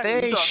 Yeah, but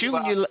they ain't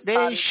shooting you. They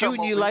ain't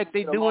shooting you like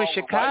they do in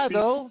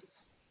Chicago.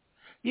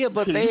 Yeah,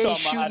 but they ain't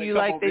shooting you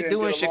like they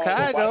do in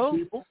Chicago.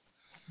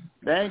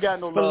 They ain't got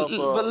no love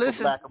for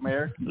black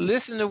Americans.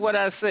 Listen to what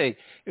I say.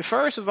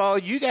 First of all,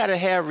 you got to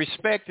have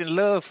respect and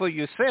love for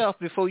yourself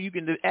before you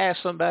can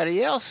ask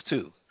somebody else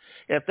to.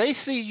 If they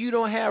see you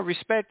don't have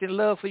respect and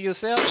love for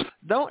yourself,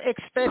 don't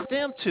expect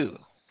them to.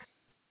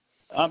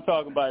 I'm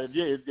talking about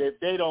if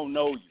they don't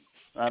know you.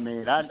 I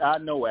mean, I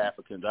know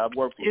Africans. I've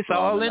worked with them. It's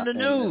all in the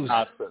news.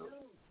 I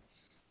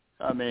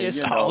mean,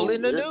 it's all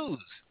in the news.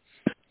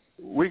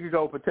 We could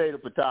go potato,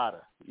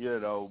 you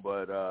know,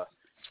 but...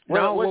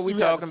 No, what we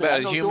talking about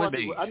is human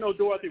beings. I know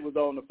Dorothy was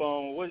on the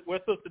phone.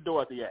 Where's Sister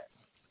Dorothy at?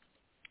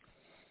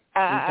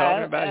 We're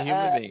talking about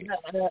human beings.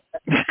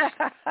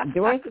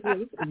 Dorothy,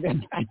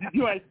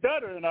 you ain't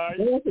stuttering, are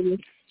you?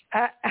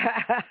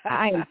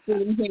 I am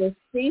sitting here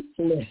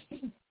speechless.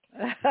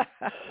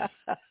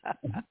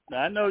 Now,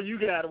 I know you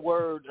got a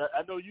word.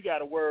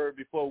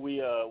 Before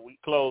we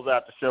close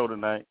out the show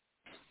tonight.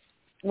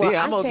 Well,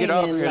 I'm going to get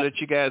off here and let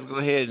you guys go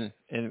ahead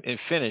and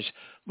finish.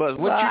 But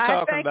what you're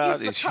talking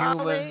about is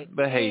human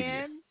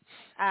behavior.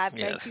 I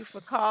thank you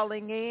for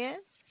calling in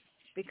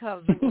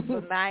because it was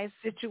a nice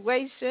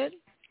situation,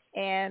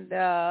 and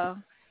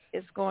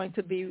it's going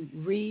to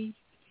be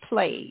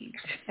replayed.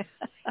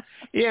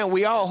 Yeah,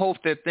 we all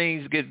hope that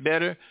things get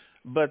better,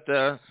 but,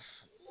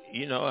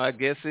 you know, I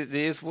guess it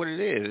is what it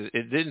is.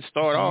 It didn't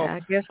start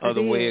off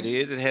the way it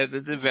is. It has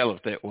to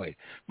develop that way.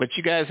 But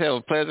you guys have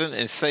a pleasant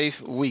and safe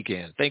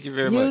weekend. Thank you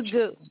very much.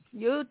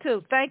 You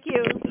too. Thank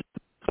you.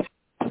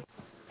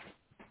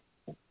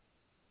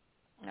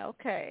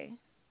 Okay.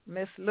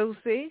 Miss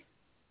Lucy.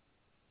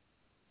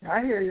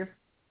 I hear you.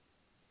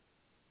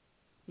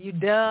 You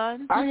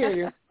done? I hear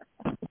you.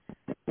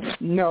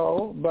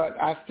 No, but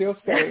I still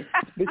say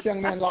this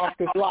young man lost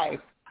his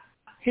life.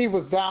 He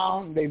was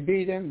down. They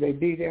beat him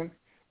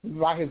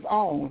by his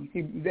own.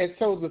 That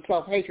shows the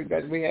self-hatred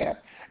that we have.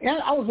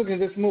 And I was looking at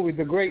this movie,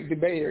 The Great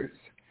Debaters,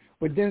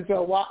 with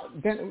Denzel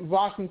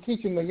Washington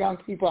teaching the young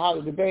people how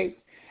to debate.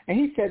 And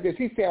he said this.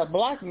 He said a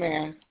black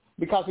man,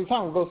 because he's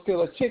trying to go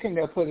steal a chicken,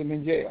 they'll put him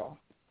in jail.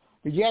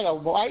 But yet a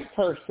white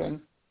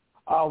person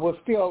will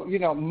steal, you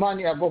know,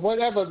 money or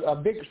whatever, a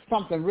big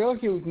something real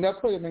huge, and they'll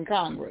put him in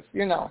Congress.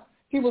 You know,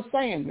 he was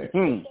saying this.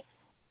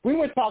 We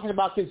were talking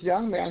about this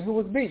young man who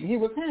was beaten. He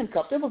was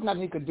handcuffed. There was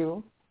nothing he could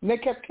do. And they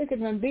kept kicking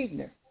him and beating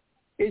him.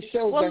 It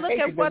shows the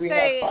hatred that we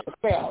have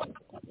for ourselves.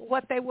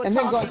 What they were and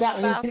talking then going down,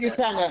 about. And you're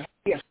trying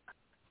to,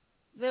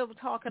 They were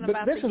talking but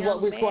about this the is young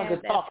what we're man going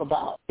to talk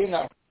about, you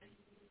know.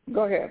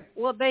 Go ahead.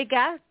 Well, they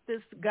got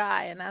this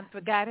guy, and I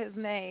forgot his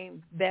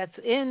name, that's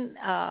in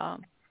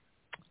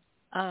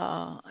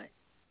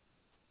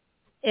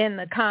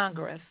the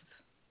Congress.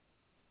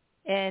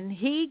 And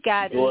he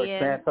got George in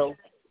Santos.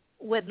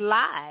 With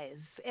lies.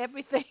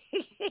 Everything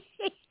he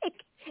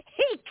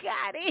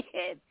got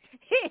in,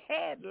 he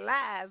had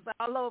lies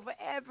all over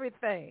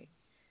everything.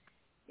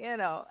 You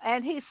know,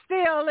 and he's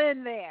still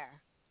in there.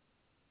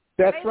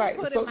 That's right.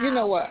 So you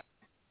know what?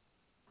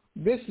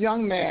 This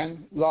young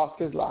man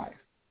lost his life.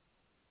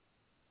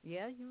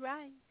 Yeah, you're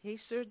right. He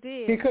sure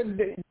did. He couldn't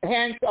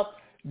handcuff.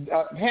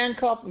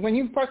 When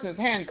a person is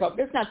handcuffed,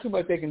 there's not too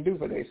much they can do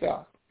for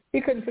themselves.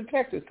 He couldn't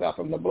protect himself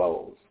from the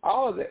blows.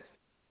 All of this.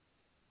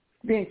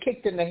 Being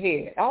kicked in the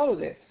head. All of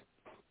this.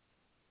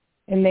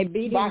 And they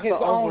beat him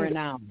for over an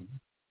hour.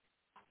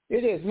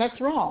 It is, and that's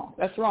wrong.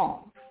 That's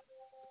wrong.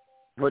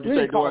 What did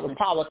Really you say, call it Dorothy?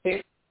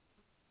 politics.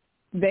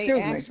 They Excuse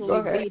me. actually Go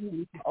ahead. beat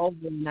him for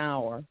over an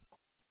hour.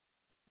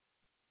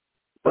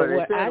 But they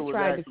what said I it was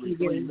tried to actually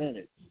figure 3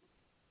 minutes.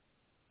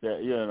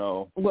 That, you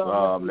know,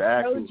 well, the what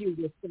actual... showed you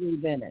was 3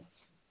 minutes.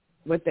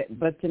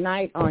 But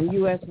tonight on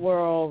U.S.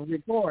 World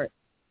Report,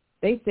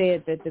 they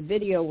said that the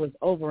video was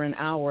over an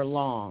hour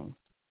long.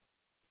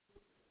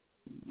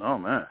 Oh,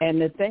 man.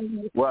 And the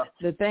thing Well,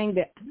 that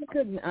I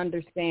couldn't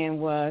understand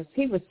was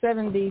he was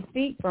 70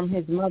 feet from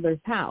his mother's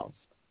house.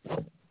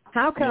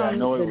 How come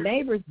the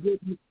neighbors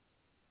didn't?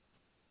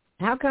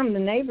 How come the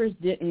neighbors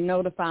didn't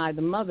notify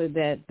the mother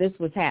that this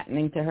was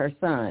happening to her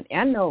son?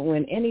 I know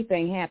when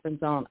anything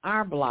happens on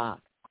our block,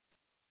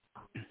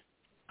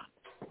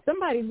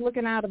 somebody's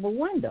looking out of a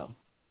window.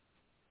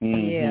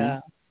 mm-hmm. Yeah,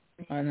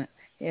 and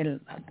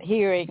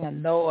hearing a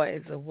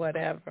noise or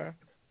whatever.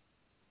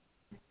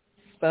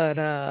 But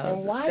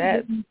And why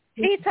that didn't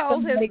he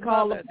told his somebody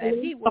call mother the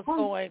that he was police?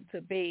 going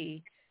to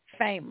be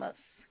famous.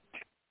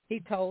 He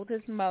told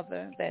his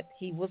mother that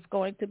he was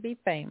going to be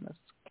famous.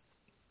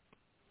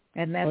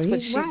 And that's what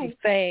she was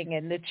saying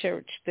in the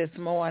church this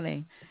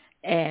morning.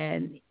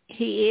 And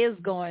he is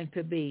going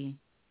to be,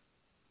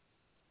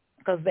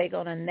 because they're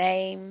going to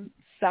name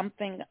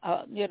something,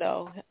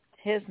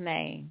 his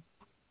name.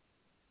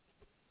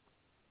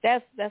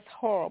 That's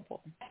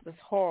horrible. That's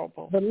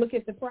horrible. But look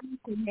at the price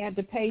he had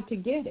to pay to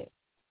get it.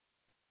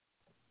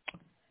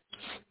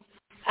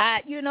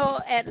 I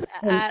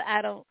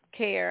don't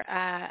care.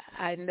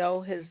 I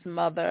know his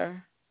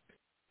mother,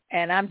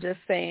 and I'm just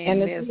saying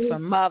this for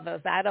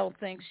mothers. I don't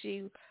think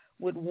she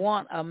would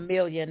want $1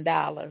 million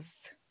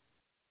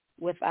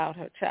without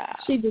her child.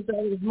 She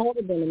deserves more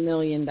than $1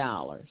 million.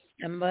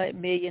 $1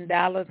 million,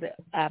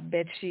 I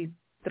bet she'd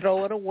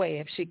throw it away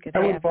if she could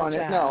have her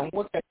child.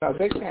 No,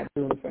 they can't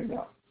do anything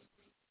else.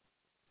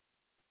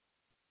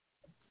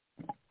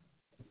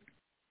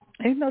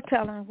 There's no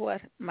telling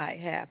what might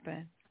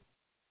happen.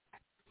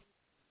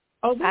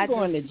 Oh, they're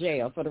going to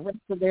jail for the rest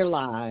of their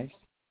lives.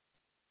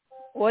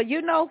 Well,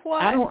 you know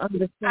what? I don't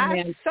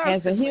understand.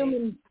 As a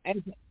human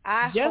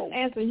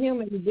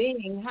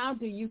being, how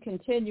do you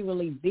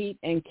continually beat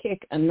and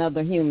kick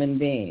another human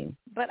being?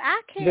 But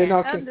I can't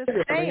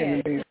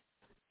understand.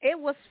 It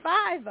was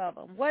 5 of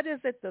them. What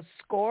is it? The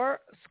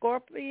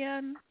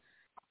Scorpion?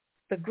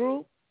 The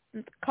group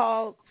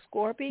called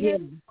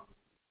Scorpion?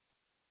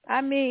 Yeah. I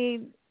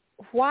mean,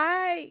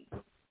 why?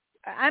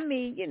 I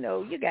mean,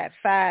 you got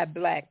 5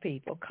 black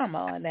people. Come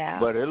on now.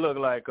 But it looked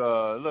like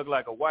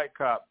a white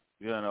cop,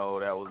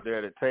 that was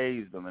there to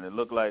tase them, and it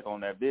looked like on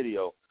that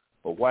video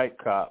a white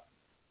cop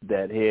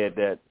that had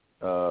that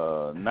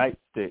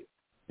nightstick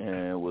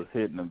and was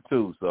hitting them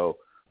too. So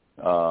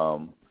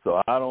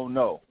I don't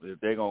know if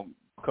they're gonna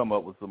come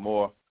up with some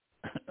more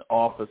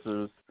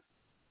officers,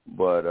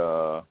 but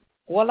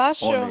well, I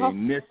sure on the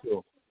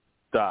initial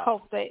stop,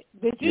 hope they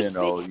did. You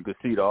see? You could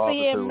see the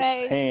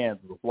officer's hands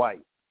were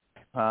white.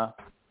 Huh?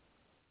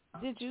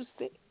 Did you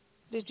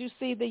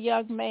see the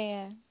young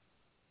man?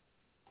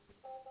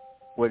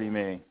 What do you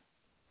mean?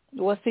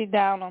 Was he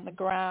down on the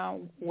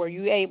ground? Were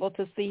you able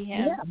to see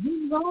him? Yeah,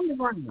 he was on the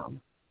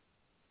ground.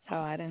 Oh,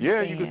 I didn't.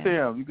 Yeah, see you could see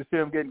him. You could see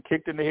him getting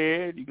kicked in the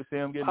head. You could see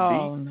him getting beat.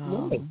 Oh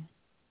no. Right.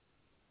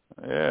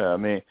 Yeah, I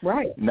mean,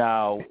 right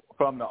now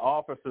from the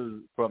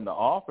officer's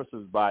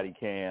body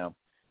cam,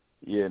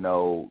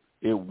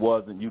 it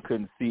wasn't. You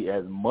couldn't see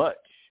as much.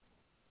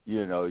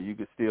 You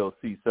could still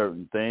see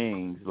certain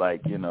things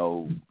like,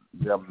 them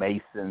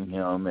macing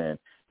him, and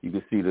you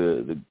could see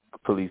the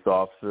police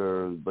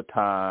officer's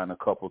baton a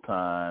couple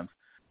times.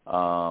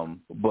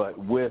 But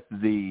with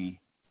the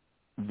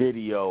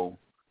video,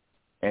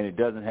 and it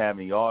doesn't have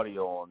any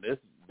audio on this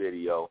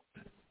video,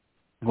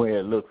 where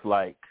it looks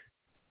like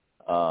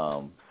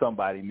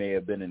somebody may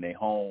have been in their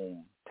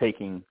home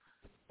taking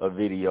a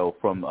video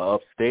from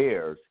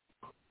upstairs,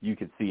 you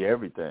could see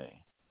everything.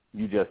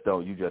 You just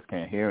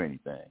can't hear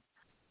anything.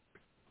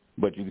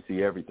 But you can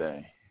see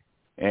everything.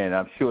 And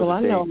I'm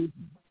sure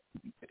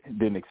they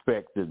didn't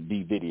expect to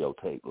be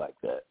videotaped like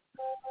that.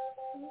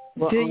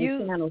 Well,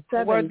 Channel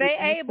 7, were they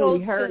able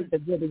to heard the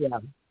video?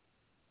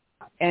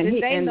 And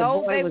did they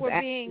know the boy they was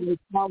were being?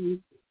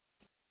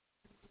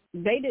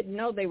 They didn't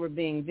know they were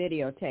being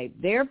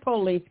videotaped. Their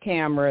police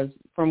cameras,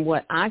 from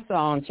what I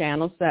saw on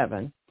Channel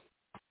 7,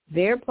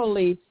 their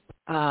police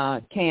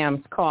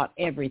cams caught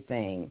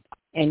everything.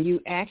 And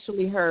you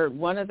actually heard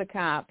one of the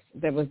cops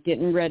that was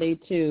getting ready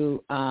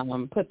to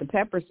put the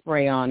pepper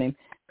spray on him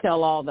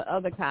tell all the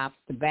other cops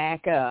to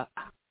back up.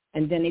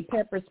 And then he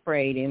pepper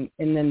sprayed him.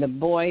 And then the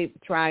boy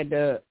tried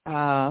to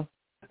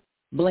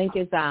blink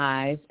his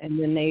eyes. And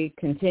then they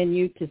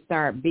continued to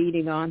start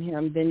beating on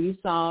him. Then you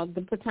saw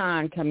the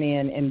baton come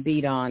in and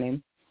beat on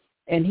him.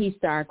 And he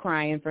started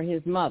crying for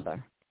his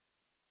mother.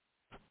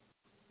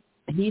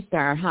 He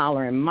started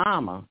hollering,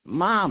 "Mama,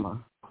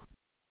 Mama."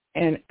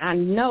 And I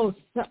know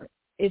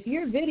if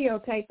you're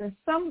videotaping,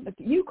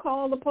 you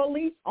call the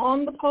police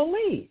on the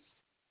police.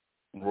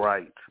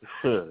 Right.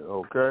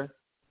 Okay.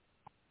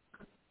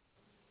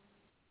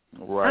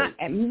 Right.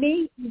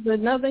 Me as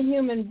another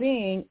human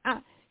being,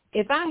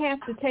 if I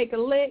have to take a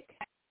lick,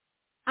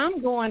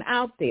 I'm going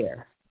out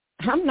there.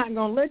 I'm not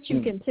going to let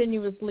you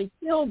continuously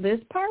kill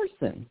this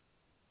person.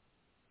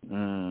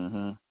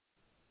 Mhm.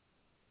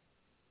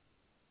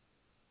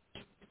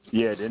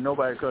 Yeah, didn't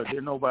nobody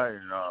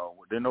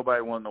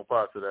want no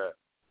parts of that.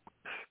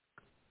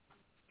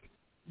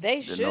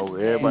 They should.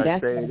 Everybody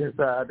stayed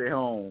inside their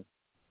home.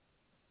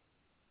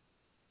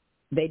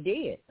 They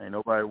did. Ain't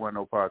nobody want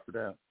no parts of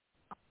that.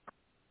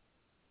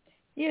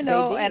 You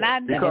know, and I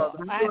because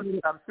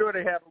I'm sure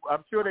they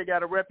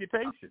got a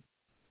reputation.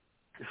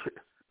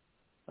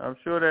 I'm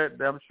sure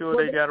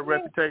they got a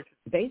reputation.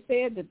 They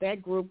said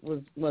that group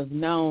was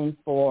known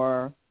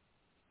for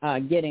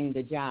getting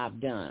the job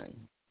done,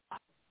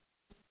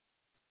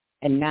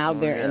 and now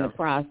they're in the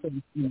process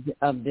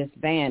of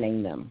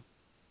disbanding them.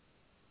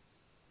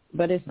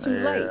 But it's too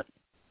late.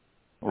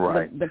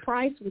 Right. The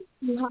price was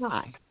too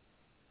high.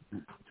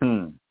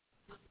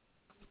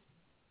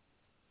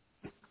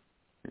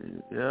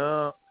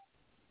 Yeah.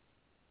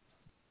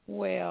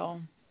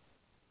 Well.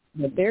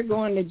 But they're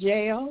going to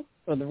jail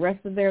for the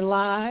rest of their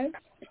lives,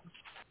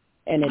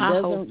 and it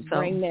doesn't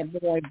bring that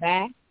boy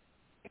back.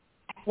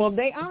 Well,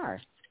 they are.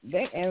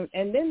 And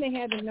then they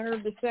had the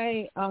nerve to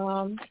say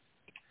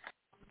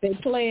they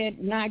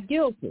pled not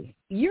guilty.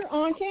 You're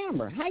on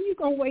camera. How you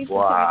going to waste the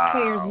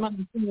taxpayers'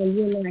 money saying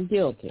you're not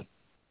guilty?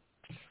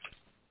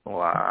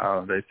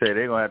 Wow. They say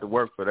they're going to have to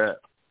work for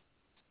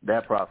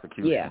that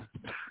prosecution. Yeah.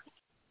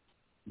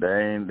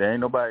 There ain't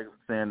nobody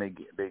saying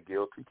they're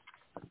guilty.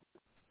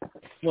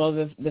 Well,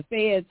 the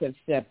feds have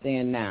stepped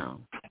in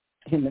now,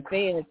 and the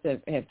feds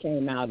have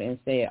came out and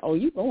said, "Oh,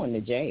 you're going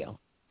to jail."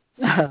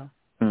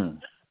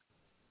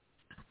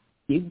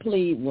 You can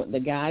plead.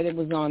 The guy that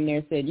was on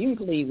there said, "You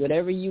can plead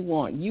whatever you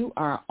want. You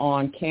are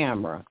on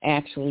camera.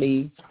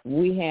 Actually,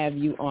 we have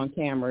you on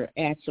camera,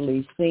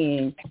 actually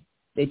seeing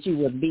that you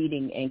were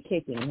beating and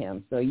kicking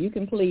him. So you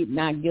can plead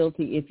not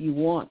guilty if you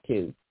want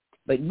to,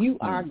 but you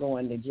are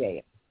going to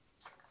jail."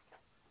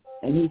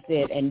 And he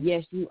said, "And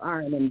yes, you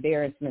are an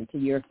embarrassment to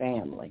your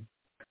family."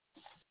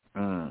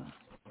 I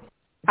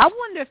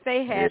wonder if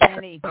they have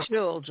any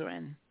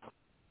children.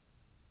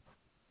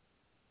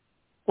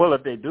 Well,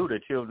 if they do, their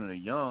children are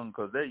young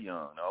because they're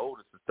young. The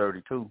oldest is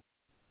 32.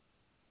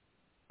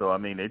 So, I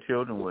mean, their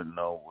children wouldn't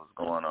know what's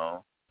going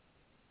on.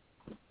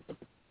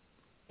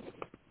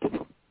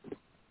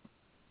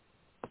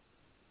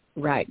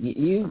 Right.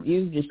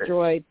 You've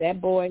destroyed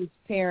that boy's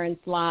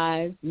parents'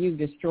 lives. You've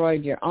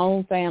destroyed your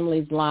own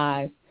family's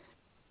lives.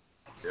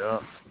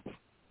 Yeah.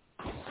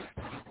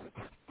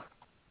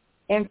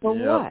 And for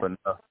what?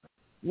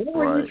 What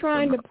were you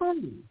trying to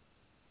prove?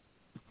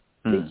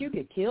 That you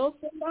could kill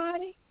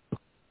somebody?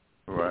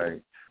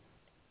 Right.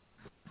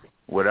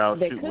 Without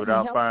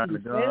firing the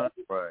gun?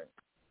 Right.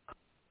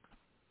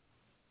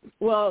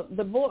 Well,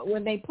 the boy,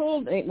 when they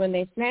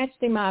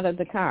snatched him out of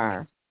the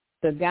car,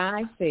 the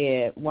guy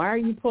said, "Why are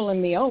you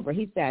pulling me over?"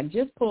 He said, "I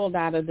just pulled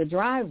out of the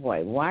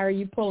driveway. Why are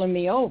you pulling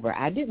me over?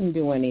 I didn't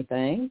do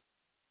anything."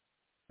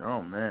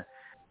 Oh, man.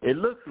 It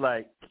looks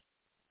like,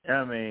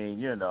 I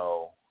mean,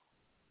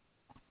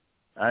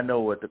 I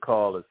know what the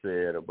caller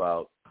said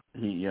about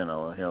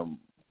him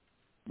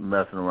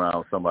messing around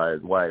with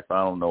somebody's wife.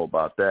 I don't know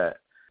about that.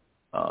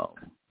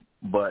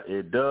 But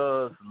it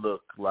does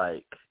look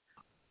like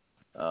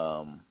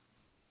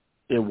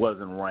it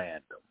wasn't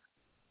random.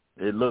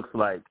 It looks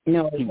like he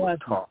was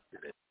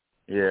targeted.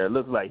 Yeah, it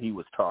looks like he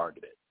was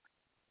targeted.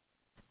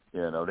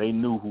 They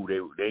knew who they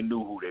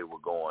were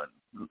going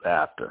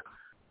after.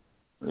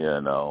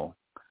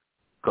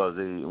 Because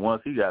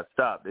once he got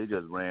stopped, they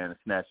just ran and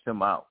snatched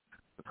him out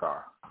the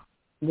car.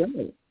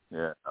 Really?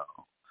 Yeah.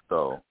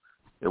 So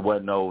it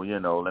wasn't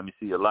let me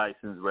see your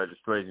license,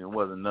 registration. It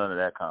wasn't none of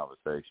that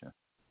conversation.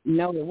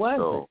 No, it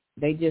wasn't. So,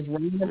 they just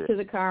ran up to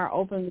the car,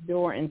 opened the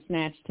door, and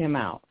snatched him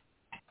out.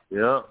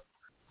 Yeah.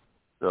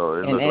 So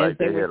it looked like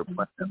they had a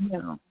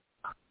plan.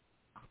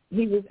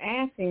 He was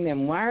asking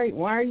them, why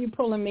are you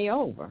pulling me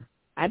over?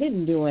 I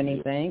didn't do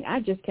anything.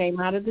 I just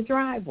came out of the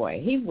driveway.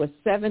 He was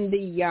 70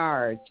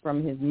 yards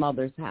from his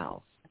mother's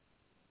house.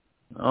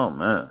 Oh,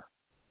 man.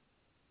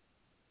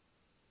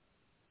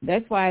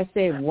 That's why I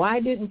said, why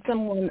didn't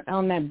someone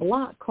on that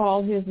block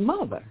call his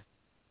mother?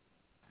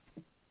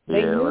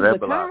 They knew that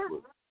the car.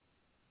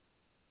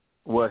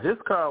 Well, his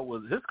car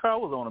was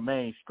on the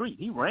main street.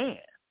 He ran.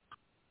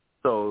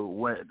 So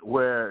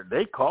where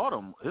they caught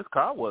him, his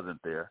car wasn't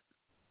there.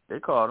 They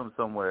caught him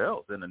somewhere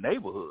else in the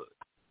neighborhood.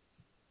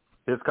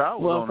 His car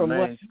was on the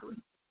main street.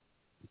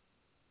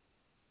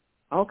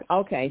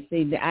 Okay,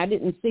 see, I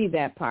didn't see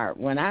that part.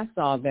 When I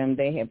saw them,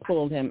 they had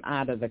pulled him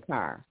out of the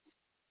car.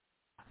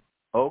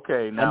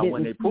 Okay, now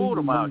when they pulled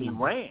him out, he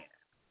ran.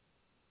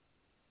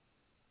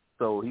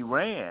 So he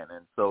ran,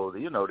 and so,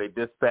 they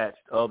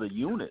dispatched other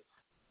units,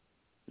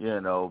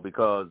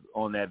 because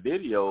on that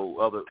video,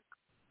 other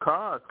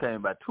cars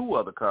came by, 2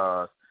 other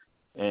cars,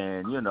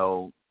 and,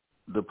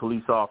 the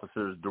police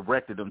officers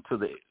directed him to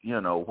the,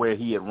 where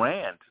he had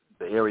ran,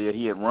 the area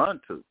he had run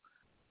to.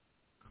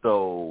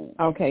 So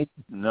okay,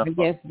 no, I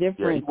guess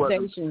different yeah,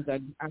 stations are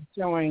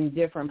showing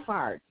different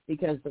parts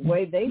because the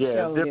way they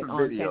showed it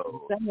on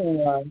Channel 7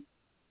 was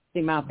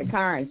he came out the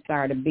car and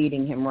started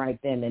beating him right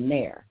then and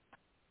there.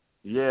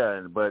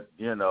 Yeah, but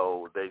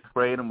they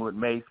sprayed him with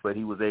mace, but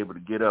he was able to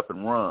get up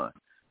and run.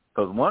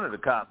 Because one of the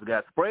cops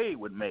got sprayed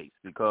with mace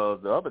because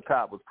the other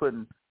cop was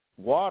putting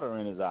water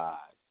in his eyes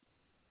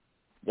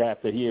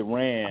after he had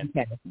ran.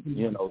 Okay.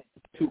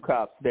 Two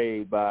cops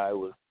stayed by. It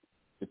was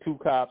the two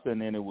cops,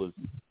 and then it was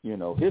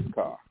his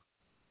car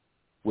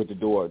with the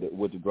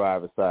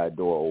driver's side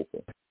door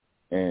open,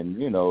 and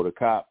the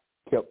cop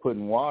kept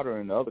putting water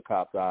in the other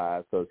cop's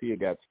eyes because he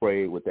had got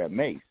sprayed with that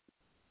mace.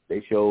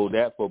 They showed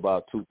that for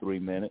about 2-3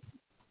 minutes,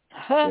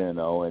 and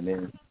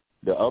then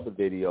the other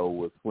video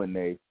was when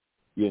they,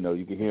 you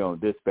can hear on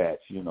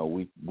dispatch,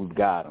 we've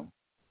got him,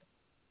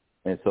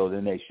 and so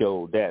then they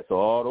showed that. So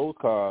all those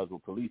cars were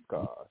police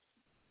cars.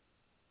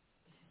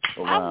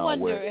 I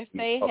wonder if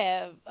they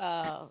have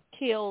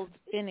killed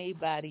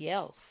anybody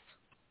else.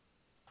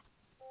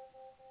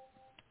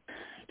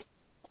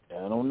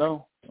 I don't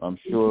know. I'm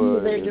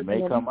sure it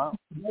may come out.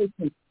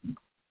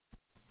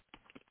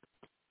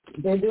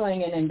 They're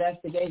doing an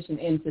investigation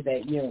into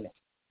that unit.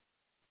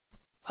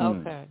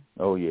 Okay.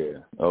 Oh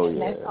yeah.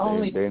 And that's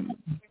only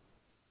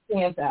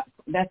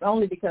that's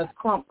only because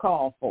Trump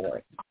called for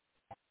it.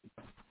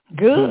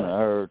 Good. I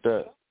heard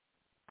that.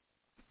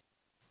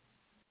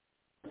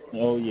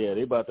 Oh yeah,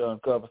 they about to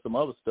uncover some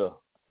other stuff.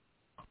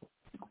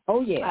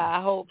 Oh yeah.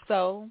 I hope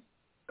so.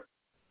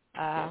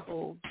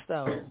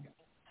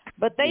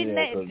 But didn't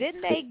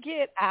they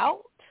get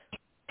out?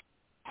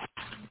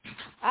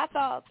 I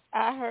thought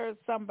I heard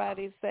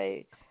somebody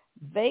say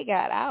they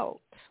got out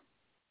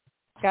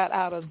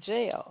of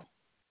jail.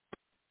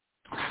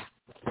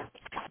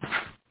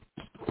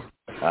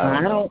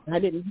 I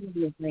didn't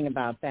hear anything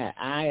about that.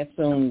 I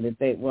assumed that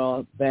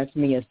that's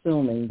me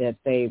assuming that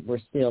they were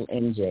still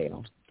in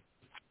jail.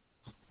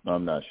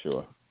 I'm not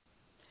sure.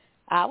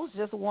 I was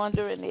just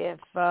wondering if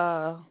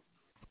they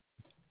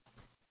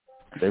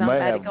somebody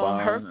might have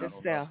gonna hurt bond.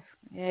 themselves.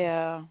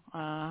 Yeah.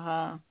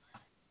 I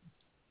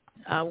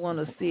want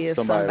to see if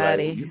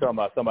somebody. You talking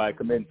about somebody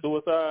committing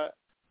suicide?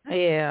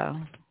 Yeah.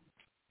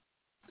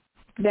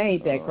 They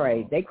ain't that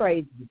crazy. They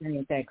crazy, but they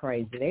ain't that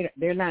crazy.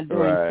 They're not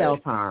doing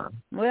self-harm.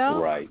 Well,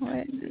 right.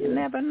 You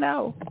never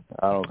know.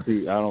 I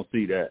don't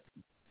see that.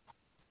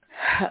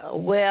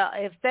 Well,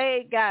 if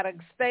they gotta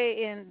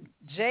stay in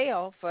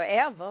jail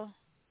forever,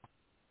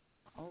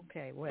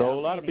 okay. Well, so a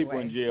lot of people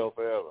in jail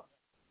forever.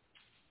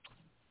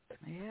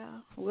 Yeah,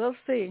 we'll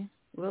see.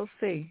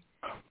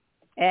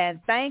 And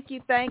thank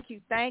you.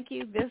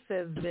 This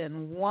has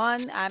been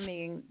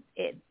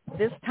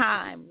this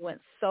time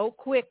went so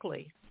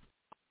quickly.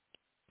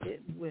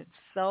 It went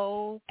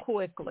so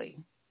quickly.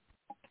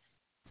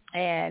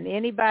 And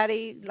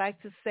anybody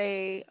like to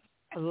say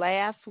a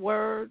last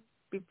word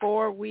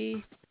before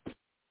we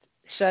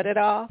shut it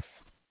off?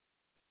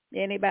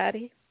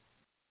 Anybody?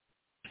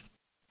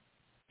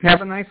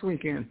 Have a nice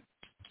weekend.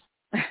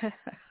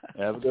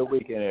 Have a good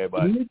weekend,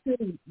 everybody.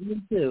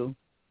 You too.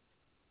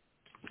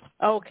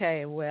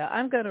 Okay, well,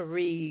 I'm going to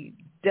read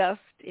Dust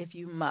If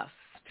You Must.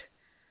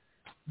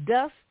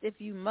 Dust if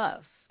you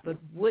must, but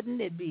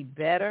wouldn't it be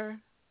better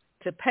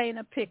to paint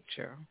a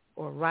picture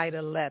or write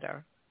a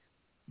letter,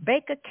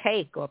 bake a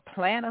cake or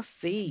plant a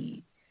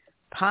seed,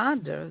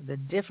 ponder the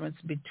difference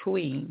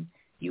between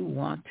you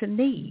want to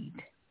need.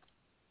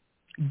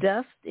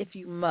 Dust if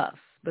you must,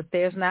 but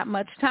there's not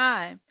much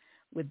time,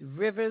 with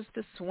rivers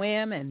to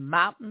swim and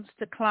mountains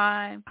to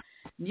climb,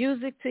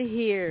 music to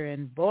hear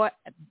and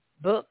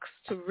books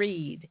to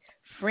read,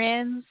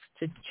 friends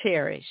to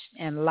cherish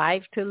and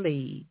life to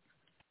lead.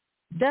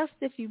 Dust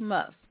if you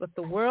must, but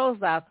the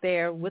world's out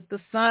there with the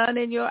sun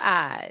in your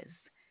eyes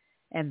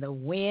and the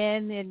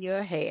wind in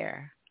your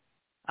hair,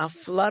 a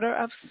flutter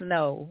of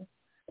snow,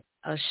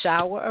 a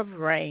shower of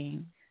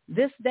rain.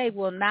 This day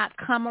will not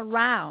come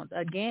around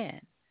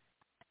again.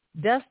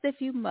 Dust if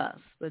you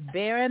must, but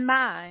bear in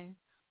mind,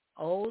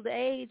 old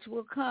age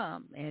will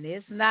come and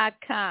it's not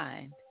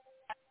kind.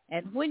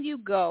 And when you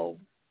go,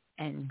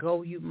 and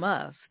go you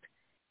must,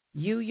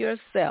 you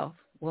yourself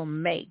will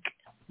make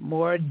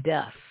more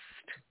dust.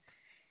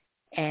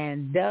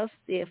 And dust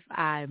if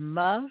I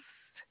must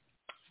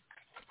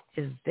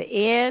is the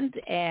end,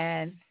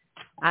 and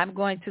I'm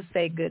going to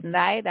say good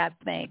night. I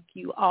thank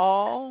you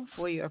all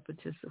for your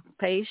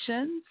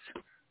participations,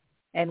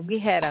 and we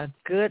had a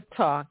good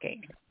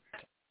talking.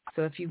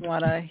 So if you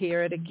want to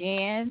hear it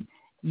again,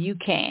 you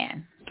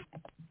can.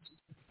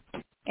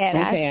 And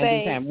okay, I say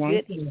just have one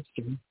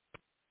question.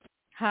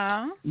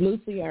 Huh?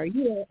 Lucy,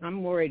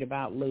 I'm worried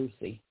about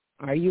Lucy.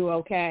 Are you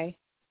okay?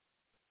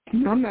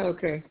 No, I'm not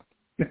okay.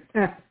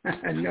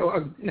 No,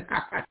 I'm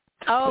not.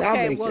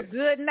 Okay, well,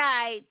 good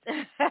night.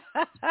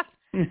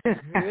 Good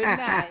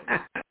night.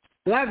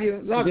 Love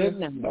you.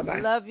 Bye-bye.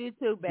 Love you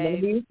too, babe.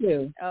 Love you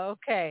too.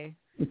 Okay.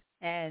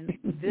 And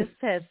this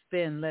has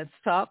been Let's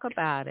Talk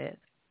About It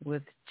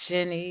with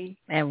Jenny,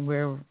 and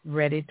we're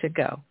ready to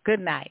go. Good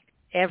night,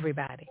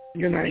 everybody.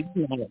 Good night.